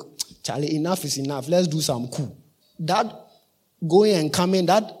that, look, Charlie, enough is enough. Let's do some coup. That going and coming,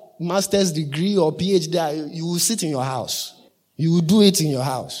 that master's degree or PhD, you will sit in your house. You will do it in your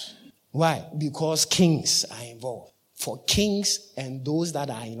house. Why? Because kings are involved. For kings and those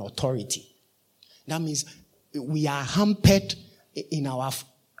that are in authority. That means we are hampered in our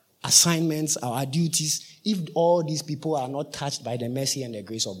assignments, our duties, if all these people are not touched by the mercy and the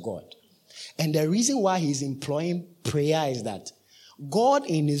grace of God. And the reason why he's employing prayer is that God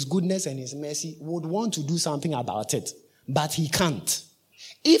in his goodness and his mercy would want to do something about it, but he can't.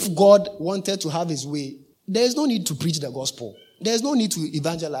 If God wanted to have his way, there's no need to preach the gospel. There's no need to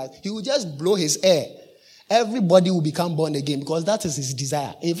evangelize. He will just blow his air. Everybody will become born again because that is his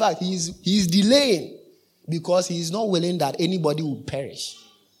desire. In fact, he's delaying because he is not willing that anybody will perish.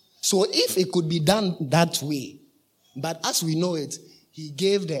 So if it could be done that way, but as we know it, he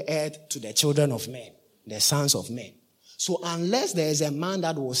gave the earth to the children of men, the sons of men. So unless there is a man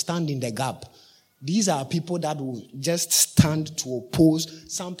that will stand in the gap, these are people that will just stand to oppose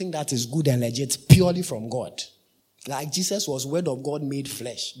something that is good and legit purely from God. Like Jesus was word of God made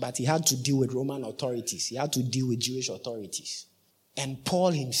flesh, but he had to deal with Roman authorities. He had to deal with Jewish authorities. And Paul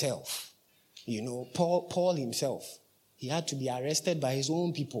himself, Paul himself, he had to be arrested by his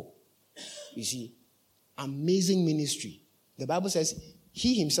own people. You see, amazing ministry. The Bible says,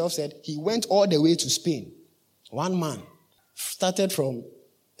 he himself said he went all the way to Spain. One man started from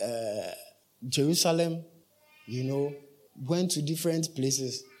Jerusalem, went to different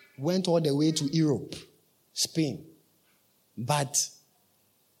places, went all the way to Europe, Spain. But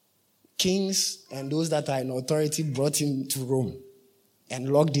kings and those that are in authority brought him to Rome and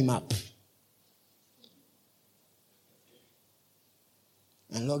locked him up.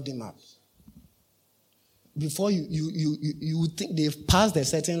 Before you think they've passed a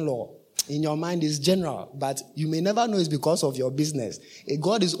certain law. In your mind is general, but you may never know it's because of your business.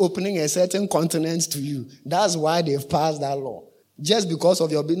 God is opening a certain continent to you. That's why they've passed that law. Just because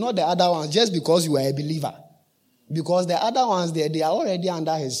of your business, not the other ones, just because you are a believer. Because the other ones, they are already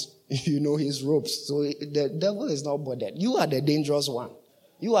under his ropes. So the devil is not bothered. You are the dangerous one.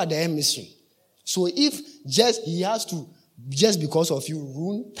 You are the emissary. So if he has to, just because of you,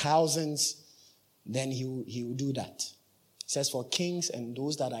 ruin thousands, then he will do that. It says for kings and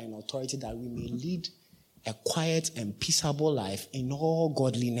those that are in authority that we may lead a quiet and peaceable life in all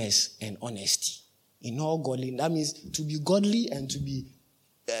godliness and honesty. In all godliness. That means to be godly and to be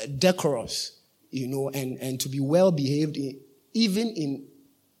decorous, and to be well behaved,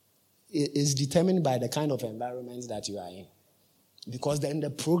 is determined by the kind of environment that you are in. Because then the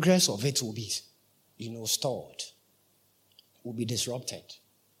progress of it will be, stalled, will be disrupted.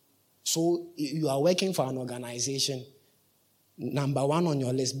 So you are working for an organization. Number one on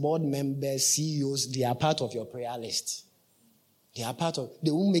your list, board members, CEOs, they are part of your prayer list. They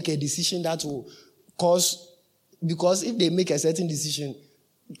will make a decision that will cause, because if they make a certain decision,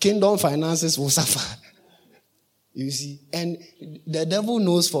 kingdom finances will suffer. You see? And the devil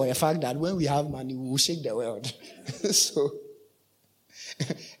knows for a fact that when we have money, we will shake the world. So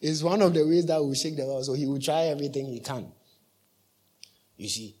it's one of the ways that we will shake the world. So he will try everything he can. You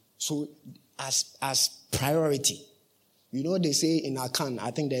see? So as priority, they say in Akan,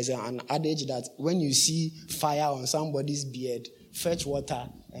 I think there's an adage that when you see fire on somebody's beard, fetch water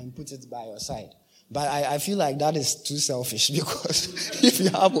and put it by your side. But I feel like that is too selfish because if you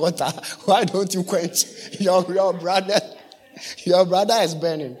have water, why don't you quench your brother? Your brother is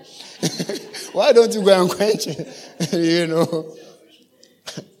burning. Why don't you go and quench it?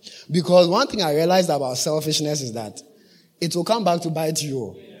 Because one thing I realized about selfishness is that it will come back to bite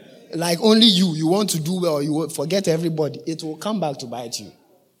you. Like only you want to do well, you forget everybody. It will come back to bite you.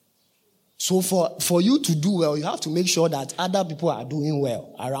 So for you to do well, you have to make sure that other people are doing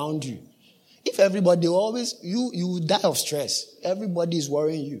well around you. If everybody always, you die of stress. Everybody is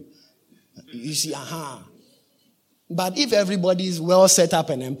worrying you. You see, But if everybody is well set up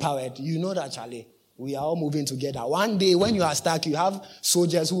and empowered, you know that, Charlie, we are all moving together. One day when you are stuck, you have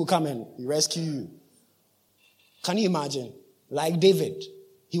soldiers who will come and rescue you. Can you imagine? Like David.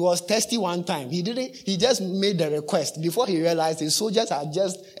 He was thirsty one time. He just made the request. Before he realized his soldiers had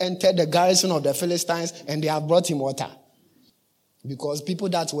just entered the garrison of the Philistines and they have brought him water. Because people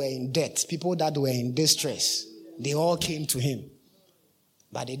that were in debt, people that were in distress, they all came to him.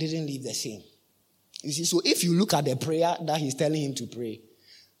 But they didn't leave the same. You see, so if you look at the prayer that he's telling him to pray,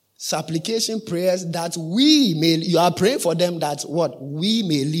 supplication prayers that you are praying for them that we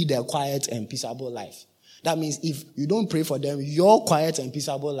may lead a quiet and peaceable life. That means if you don't pray for them, your quiet and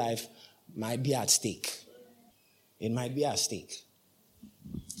peaceable life might be at stake. It might be at stake.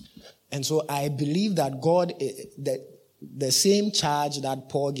 And so I believe that God, the same charge that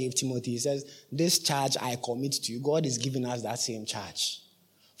Paul gave Timothy, he says, this charge I commit to you. God is giving us that same charge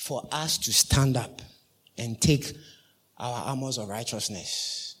for us to stand up and take our armors of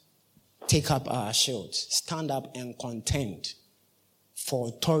righteousness. Take up our shields. Stand up and contend for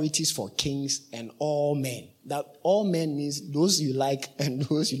authorities, for kings, and all men. That all men means those you like and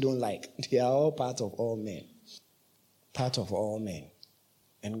those you don't like. They are all part of all men. Part of all men.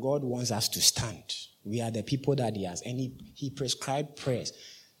 And God wants us to stand. We are the people that he has. And he prescribed prayers.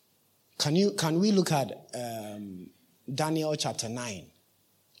 Can we look at Daniel chapter 9?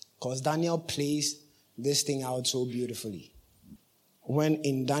 Because Daniel plays this thing out so beautifully. When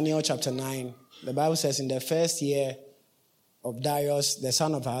in Daniel chapter 9, the Bible says, in the first year of Darius, the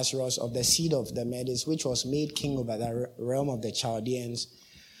son of Ahasuerus, of the seed of the Medes, which was made king over the realm of the Chaldeans,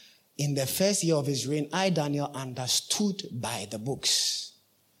 in the first year of his reign, I, Daniel, understood by the books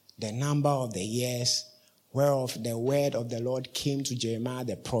the number of the years whereof the word of the Lord came to Jeremiah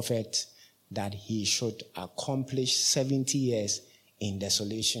the prophet, that he should accomplish 70 years in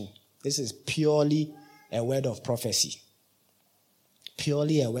desolation. This is purely a word of prophecy.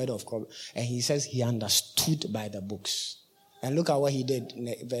 Purely a word of prophecy. And he says he understood by the books. And look at what he did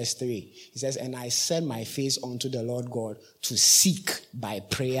in verse 3. He says, and I set my face unto the Lord God to seek by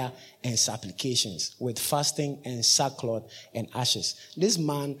prayer and supplications with fasting and sackcloth and ashes. This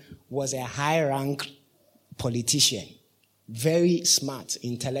man was a high-rank politician, very smart,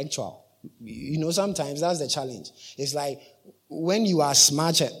 intellectual. You know, sometimes that's the challenge. It's like when you are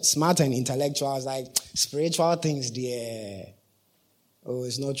smart and intellectual, it's like spiritual things,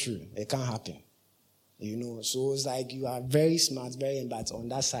 it's not true. It can't happen. You know, so it's like you are very smart, but on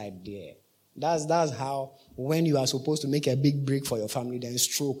that side there. That's how when you are supposed to make a big break for your family, then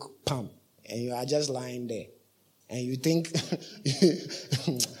stroke, pam, and you are just lying there. And you think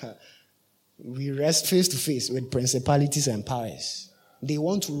we rest face to face with principalities and powers. They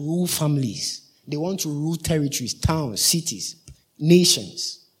want to rule families. They want to rule territories, towns, cities,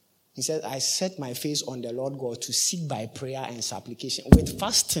 nations. He said, I set my face on the Lord God to seek by prayer and supplication with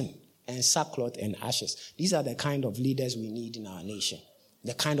fasting and sackcloth and ashes. These are the kind of leaders we need in our nation.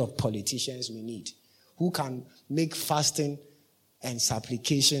 The kind of politicians we need who can make fasting and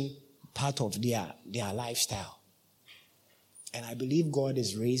supplication part of their lifestyle. And I believe God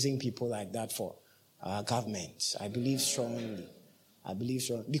is raising people like that for our government. I believe strongly.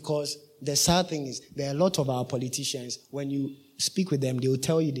 Because the sad thing is, there are a lot of our politicians, when you speak with them, they will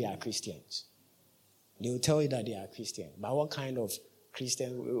tell you they are Christians. They will tell you that they are Christian. But what kind of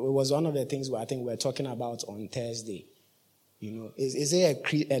Christian? It was one of the things I think we were talking about on Thursday. You know, is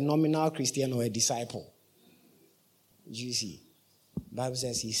it a nominal Christian or a disciple? You see, the Bible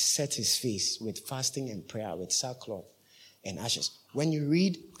says he set his face with fasting and prayer, with sackcloth and ashes. When you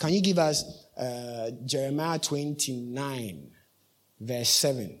read, can you give us Jeremiah 29, verse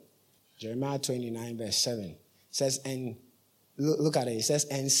 7? Jeremiah 29, verse 7. It says, and look at it. It says,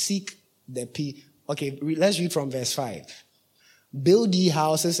 and seek the peace. Okay, let's read from verse 5. Build ye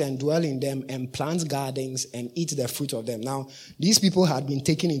houses and dwell in them, and plant gardens and eat the fruit of them. Now, these people had been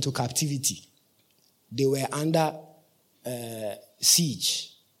taken into captivity. They were under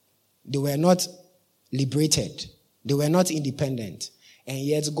siege. They were not liberated. They were not independent. And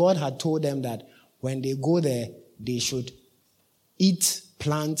yet God had told them that when they go there, they should eat,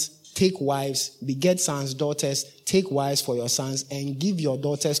 plant, take wives, beget sons, daughters, take wives for your sons, and give your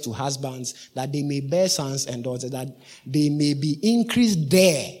daughters to husbands, that they may bear sons and daughters, that they may be increased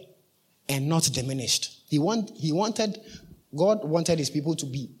there and not diminished. God wanted his people to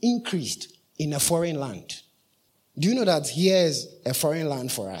be increased in a foreign land. Do you know that here is a foreign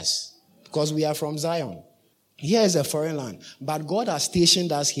land for us? Because we are from Zion. Here is a foreign land. But God has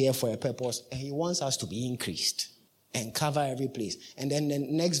stationed us here for a purpose, and he wants us to be increased and cover every place. And then the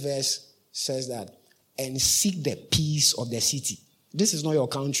next verse says that, and seek the peace of the city. This is not your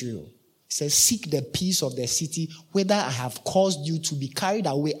country. It says, seek the peace of the city, whether I have caused you to be carried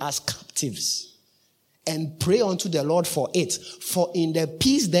away as captives. And pray unto the Lord for it. For in the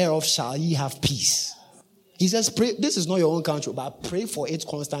peace thereof shall ye have peace. He says, pray. This is not your own country, but pray for it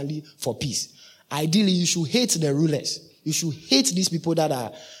constantly for peace. Ideally, you should hate the rulers. You should hate these people that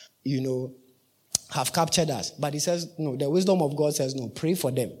are, have captured us. But he says, no, the wisdom of God says, no, pray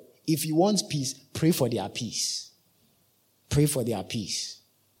for them. If you want peace, pray for their peace. Pray for their peace.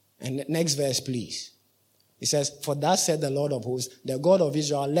 And next verse, please. It says, for thus said the Lord of hosts, the God of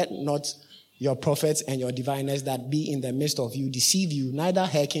Israel, let not your prophets and your diviners that be in the midst of you deceive you, neither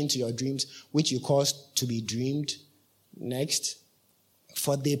hearken to your dreams, which you caused to be dreamed. Next.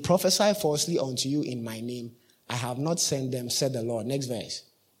 For they prophesy falsely unto you in my name. I have not sent them, said the Lord. Next verse.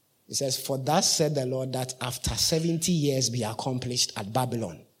 It says, for thus said the Lord, that after 70 years be accomplished at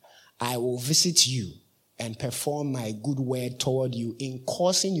Babylon, I will visit you and perform my good word toward you in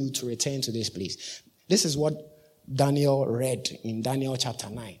causing you to return to this place. This is what Daniel read in Daniel chapter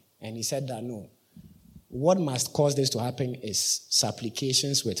 9. And he said that, no, what must cause this to happen is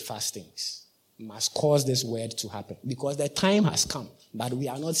supplications with fastings. Must cause this word to happen. Because the time has come, but we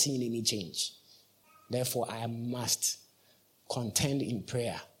are not seeing any change. Therefore, I must contend in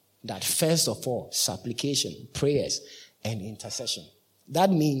prayer. That first of all, supplication, prayers, and intercession.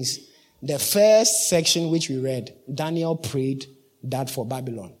 That means the first section which we read, Daniel prayed that for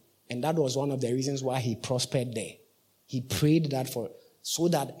Babylon. And that was one of the reasons why he prospered there. He prayed that so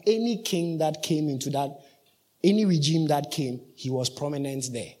that any king that came into that, any regime that came, he was prominent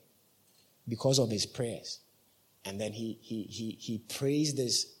there because of his prayers. And then he praised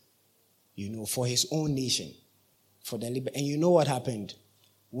this, for his own nation, for the liberty. And you know what happened?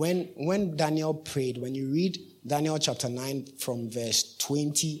 When Daniel prayed, when you read Daniel chapter 9 from verse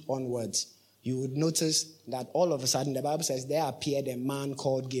 20 onwards, you would notice that all of a sudden the Bible says there appeared a man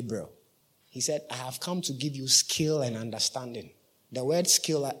called Gabriel. He said, I have come to give you skill and understanding. The word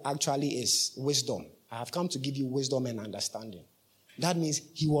skill actually is wisdom. I have come to give you wisdom and understanding. That means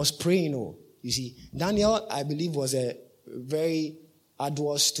he was praying. You see, Daniel, I believe, was a very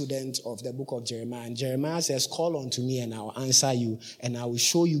arduous student of the book of Jeremiah. And Jeremiah says, call unto me and I will answer you, and I will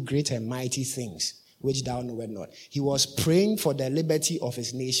show you great and mighty things, which thou knowest not. He was praying for the liberty of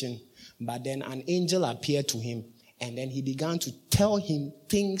his nation, but then an angel appeared to him, and then he began to tell him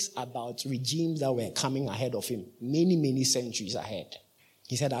things about regimes that were coming ahead of him, many, many centuries ahead.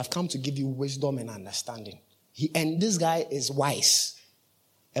 He said, I've come to give you wisdom and understanding. And this guy is wise,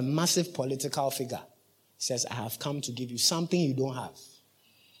 a massive political figure. He says, I have come to give you something you don't have.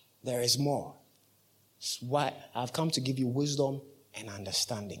 There is more. It's why I've come to give you wisdom and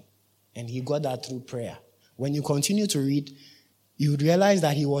understanding. And he got that through prayer. When you continue to read, you would realize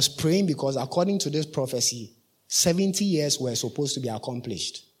that he was praying because according to this prophecy, 70 years were supposed to be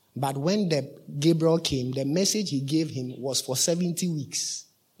accomplished. But when the Gabriel came, the message he gave him was for 70 weeks.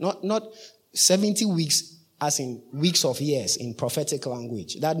 Not 70 weeks as in weeks of years in prophetic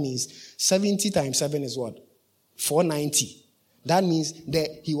language. That means 70 times 7 is what? 490. That means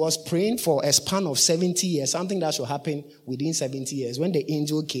that he was praying for a span of 70 years, something that should happen within 70 years. When the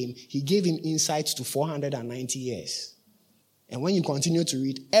angel came, he gave him insights to 490 years. And when you continue to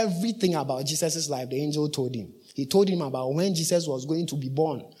read everything about Jesus' life, the angel told him. He told him about when Jesus was going to be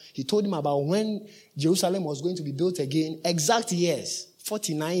born. He told him about when Jerusalem was going to be built again, exact years,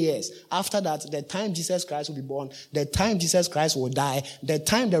 49 years. After that, the time Jesus Christ will be born, the time Jesus Christ will die, the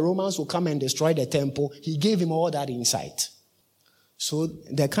time the Romans will come and destroy the temple, he gave him all that insight. So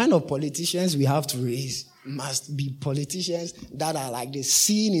the kind of politicians we have to raise must be politicians that are like this,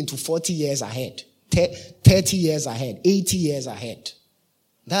 seeing into 40 years ahead, 30 years ahead, 80 years ahead.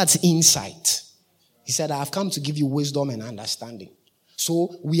 That's insight. He said, I have come to give you wisdom and understanding.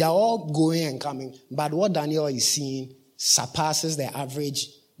 So we are all going and coming, but what Daniel is seeing surpasses the average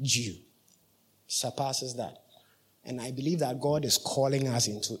Jew. Surpasses that. And I believe that God is calling us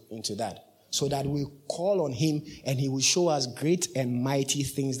into that, so that we call on him and he will show us great and mighty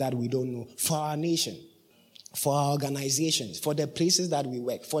things that we don't know for our nation, for our organizations, for the places that we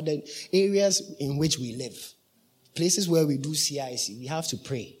work, for the areas in which we live, places where we do CIC. We have to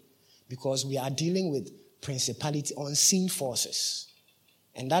pray because we are dealing with principality, unseen forces.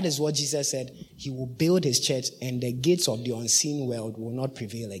 And that is what Jesus said. He will build his church and the gates of the unseen world will not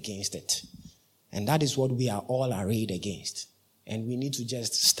prevail against it. And that is what we are all arrayed against. And we need to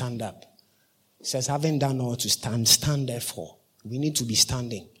just stand up. It says, having done all to stand, stand therefore. We need to be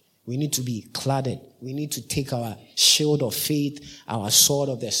standing. We need to be cladded. We need to take our shield of faith, our sword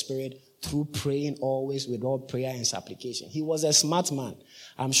of the Spirit, through praying always with all prayer and supplication. He was a smart man.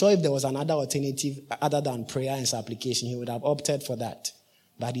 I'm sure if there was another alternative other than prayer and supplication, he would have opted for that.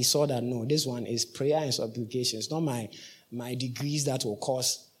 But he saw that, no, this one is prayer and supplication. It's not my degrees that will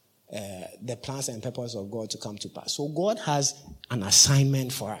cause the plans and purpose of God to come to pass. So God has an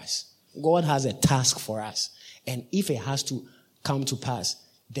assignment for us. God has a task for us. And if it has to come to pass,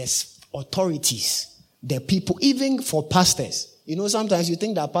 there's authorities, the people, even for pastors. You know, sometimes you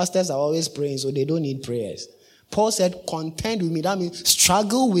think that pastors are always praying, so they don't need prayers. Paul said, contend with me. That means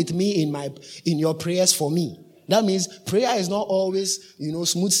struggle with me in your prayers for me. That means prayer is not always,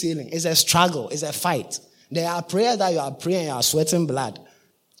 smooth sailing. It's a struggle. It's a fight. There are prayers that you are praying, you are sweating blood.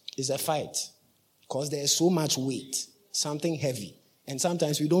 It's a fight. Because there is so much weight, something heavy. And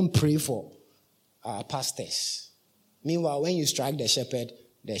sometimes we don't pray for our pastors. Meanwhile, when you strike the shepherd,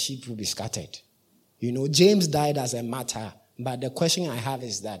 the sheep will be scattered. James died as a martyr. But the question I have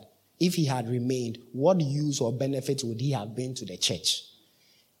is that if he had remained, what use or benefit would he have been to the church?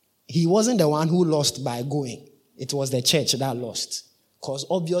 He wasn't the one who lost by going. It was the church that lost. Because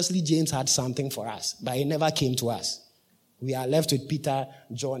obviously James had something for us, but it never came to us. We are left with Peter,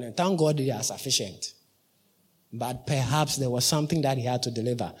 John, and thank God they are sufficient. But perhaps there was something that he had to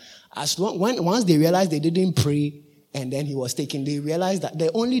deliver. Once they realized they didn't pray, and then he was taken, they realized that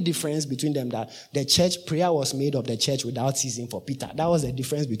the only difference between them, that the church, prayer was made of the church without ceasing for Peter. That was the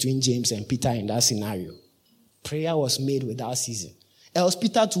difference between James and Peter in that scenario. Prayer was made without ceasing. Else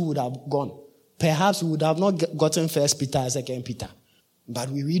Peter too would have gone. Perhaps we would have not gotten 1 Peter and 2 Peter. But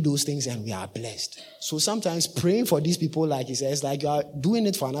we read those things and we are blessed. So sometimes praying for these people, like he says, like you are doing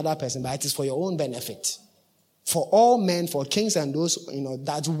it for another person, but it is for your own benefit. For all men, for kings and those,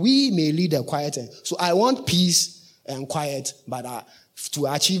 that we may lead a quiet. So I want peace and quiet, but to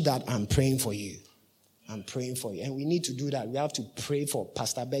achieve that, I'm praying for you. I'm praying for you. And we need to do that. We have to pray for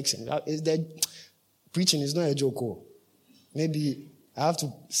Pastor Beckson. Preaching is not a joke. Maybe I have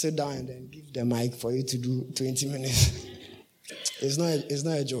to sit down and then give the mic for you to do 20 minutes. It's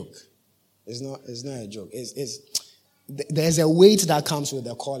not a joke. It's not a joke. There's a weight that comes with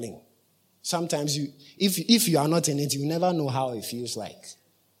the calling. Sometimes if you are not in it, you never know how it feels like.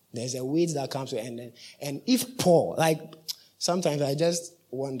 There's a weight that comes with it. And if Paul, sometimes I just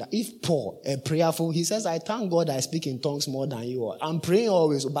wonder, if Paul, a prayerful, he says, I thank God I speak in tongues more than you all. I'm praying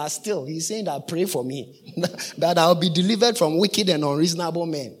always, but still, he's saying that pray for me, that I'll be delivered from wicked and unreasonable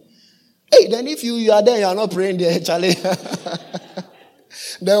men. Hey, then if you are there, you are not praying there, Charlie.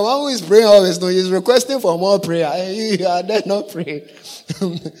 The one who is praying always, no, he's requesting for more prayer. Hey, you are there not praying.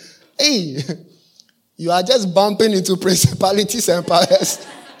 Hey, you are just bumping into principalities and powers.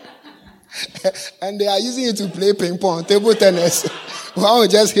 And they are using it to play ping pong, table tennis. One will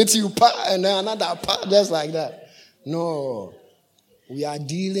just hit you, and then another, just like that. No. We are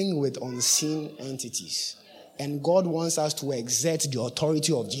dealing with unseen entities. And God wants us to exert the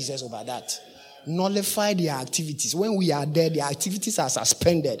authority of Jesus over that. Nullify their activities. When we are there, the activities are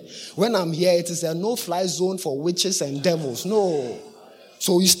suspended. When I'm here, it is a no-fly zone for witches and devils. No.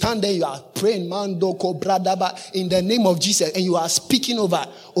 So you stand there, you are praying, Mandoko, Bradaba, in the name of Jesus, and you are speaking over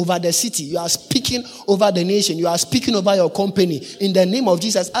the city. You are speaking over the nation. You are speaking over your company. In the name of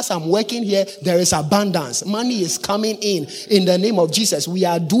Jesus, as I'm working here, there is abundance. Money is coming in the name of Jesus. We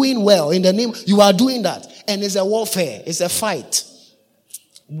are doing well. You are doing that. And it's a warfare. It's a fight.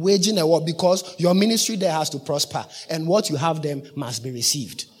 Waging a war because your ministry there has to prosper. And what you have them must be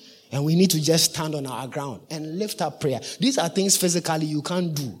received. And we need to just stand on our ground and lift up prayer. These are things physically you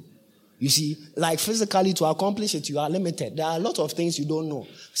can't do. You see, like physically to accomplish it, you are limited. There are a lot of things you don't know.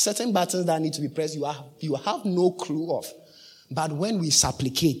 Certain buttons that need to be pressed, you have no clue of. But when we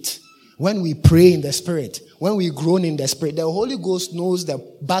supplicate, when we pray in the Spirit, when we groan in the Spirit, the Holy Ghost knows the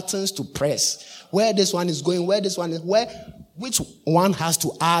buttons to press. Where this one is going, where this one is, which one has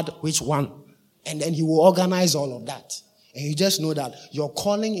to add which one. And then he will organize all of that. And you just know that your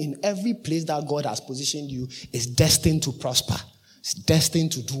calling in every place that God has positioned you is destined to prosper. It's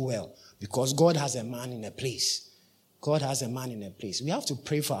destined to do well. Because God has a man in a place. God has a man in a place. We have to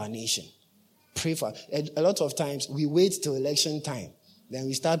pray for our nation. Pray for. A lot of times we wait till election time. Then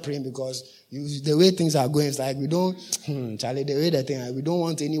we start praying because the way things are going, it's like we don't, Charlie, the way the thing, we don't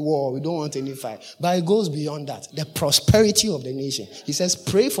want any war, we don't want any fight. But it goes beyond that. The prosperity of the nation. He says,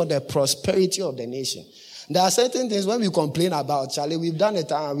 pray for the prosperity of the nation. There are certain things when we complain about, Charlie, we've done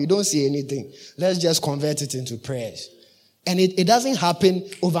it and we don't see anything. Let's just convert it into prayers. And it doesn't happen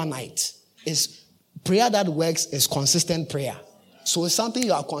overnight. It's prayer that works is consistent prayer. So it's something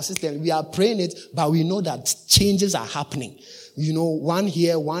you are consistent. We are praying it, but we know that changes are happening. One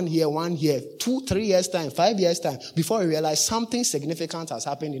here, 2, 3 years time, 5 years time, before we realize something significant has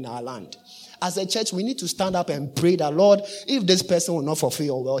happened in our land. As a church, we need to stand up and pray that, Lord, if this person will not fulfill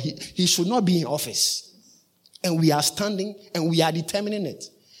your will, he should not be in office. And we are standing and we are determining it.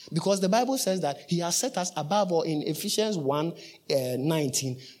 Because the Bible says that he has set us above all in Ephesians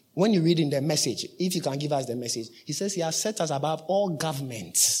 1:19. When you read in the message, if you can give us the message, he says he has set us above all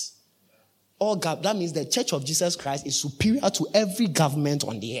governments. That means the Church of Jesus Christ is superior to every government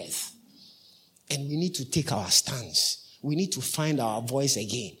on the earth. And we need to take our stance. We need to find our voice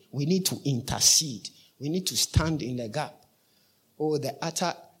again. We need to intercede. We need to stand in the gap. Oh, the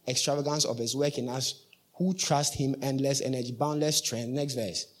utter extravagance of his work in us who trust him, endless energy, boundless strength. Next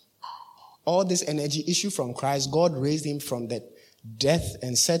verse. All this energy issued from Christ, God raised him from the death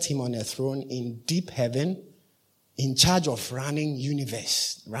and set him on a throne in deep heaven, in charge of running the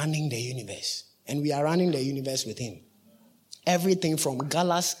universe. And we are running the universe with him. Everything from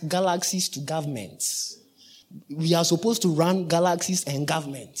galaxies to governments. We are supposed to run galaxies and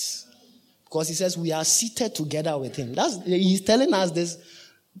governments. Because he says we are seated together with him. He's telling us this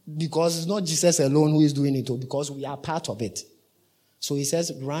because it's not Jesus alone who is doing it, because we are part of it. So he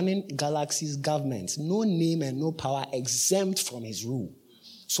says, running galaxies, governments, no name and no power exempt from his rule.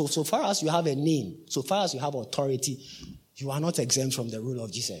 So far as you have a name, so far as you have authority, you are not exempt from the rule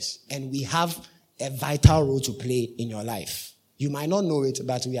of Jesus. And we have a vital role to play in your life. You might not know it,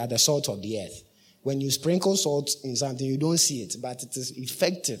 but we are the salt of the earth. When you sprinkle salt in something, you don't see it, but it is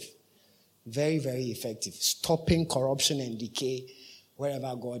effective. Very, very effective. Stopping corruption and decay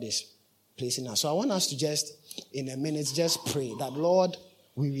wherever God is placing us. So I want us to just, in a minute, just pray that, Lord,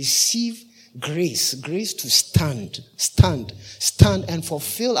 we receive grace to stand and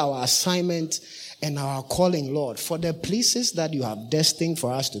fulfill our assignment and our calling, Lord, for the places that you have destined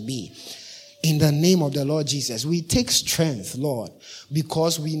for us to be. In the name of the Lord Jesus, we take strength, Lord,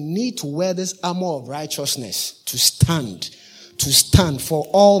 because we need to wear this armor of righteousness to stand for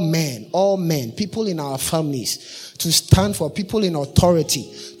all men, people in our families, to stand for people in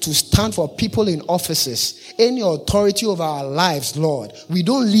authority, to stand for people in offices, any authority of our lives, Lord. We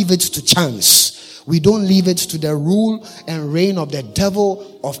don't leave it to chance. We don't leave it to the rule and reign of the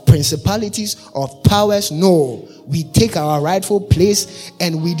devil, of principalities, of powers. No, we take our rightful place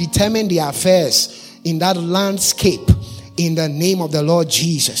and we determine the affairs in that landscape in the name of the Lord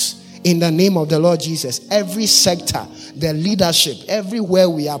Jesus. In the name of the Lord Jesus, every sector, the leadership, everywhere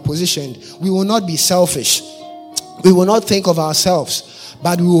we are positioned, we will not be selfish. We will not think of ourselves,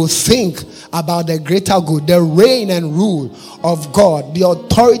 but we will think about the greater good, the reign and rule of God, the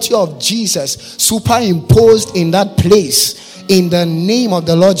authority of Jesus superimposed in that place in the name of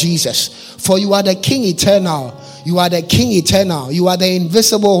the Lord Jesus. For you are the King eternal. You are the King eternal. You are the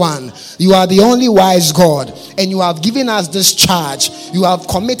invisible one. You are the only wise God. And you have given us this charge. You have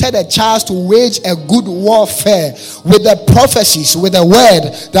committed a charge to wage a good warfare with the prophecies, with the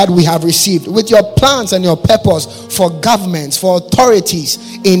word that we have received, with your plans and your purpose for governments, for authorities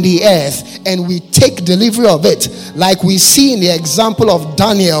in the earth. And we take delivery of it like we see in the example of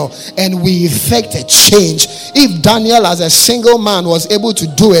Daniel, and we effect a change. If Daniel as a single man was able to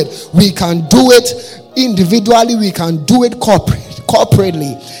do it, we can do it individually, we can do it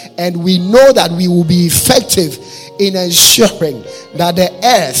corporately, and we know that we will be effective in ensuring that the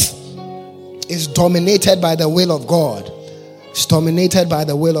earth is dominated by the will of God. It's dominated by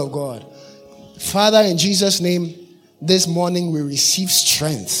the will of God. Father, in Jesus' name, this morning we receive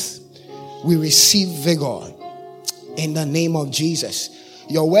strength. We receive vigor in the name of Jesus.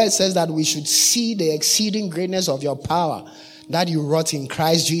 Your word says that we should see the exceeding greatness of your power that you wrought in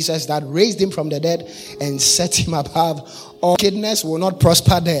Christ Jesus, that raised him from the dead and set him above. All wickedness will not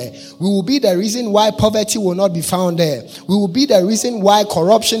prosper there. We will be the reason why poverty will not be found there. We will be the reason why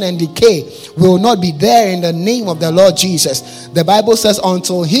corruption and decay will not be there in the name of the Lord Jesus. The Bible says,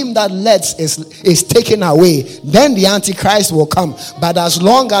 until him that lets is taken away, then the Antichrist will come. But as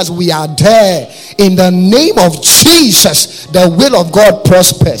long as we are there, in the name of Jesus, the will of God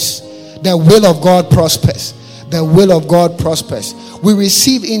prospers. The will of God prospers. The will of God prospers. We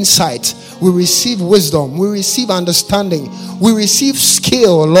receive insight. We receive wisdom. We receive understanding. We receive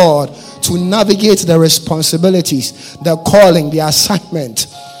skill, Lord, to navigate the responsibilities, the calling, the assignment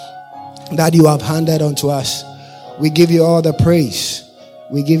that you have handed unto us. We give you all the praise.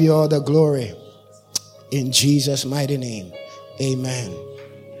 We give you all the glory. In Jesus' mighty name. Amen.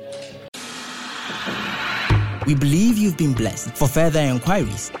 We believe you've been blessed. For further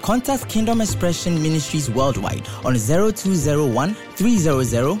inquiries, contact Kingdom Expression Ministries worldwide on 0201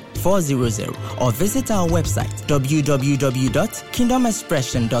 300 400 or visit our website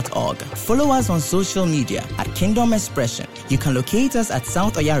www.kingdomexpression.org. Follow us on social media at Kingdom Expression. You can locate us at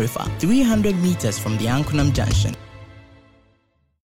South Oyarifa, 300 meters from the Ankunam Junction.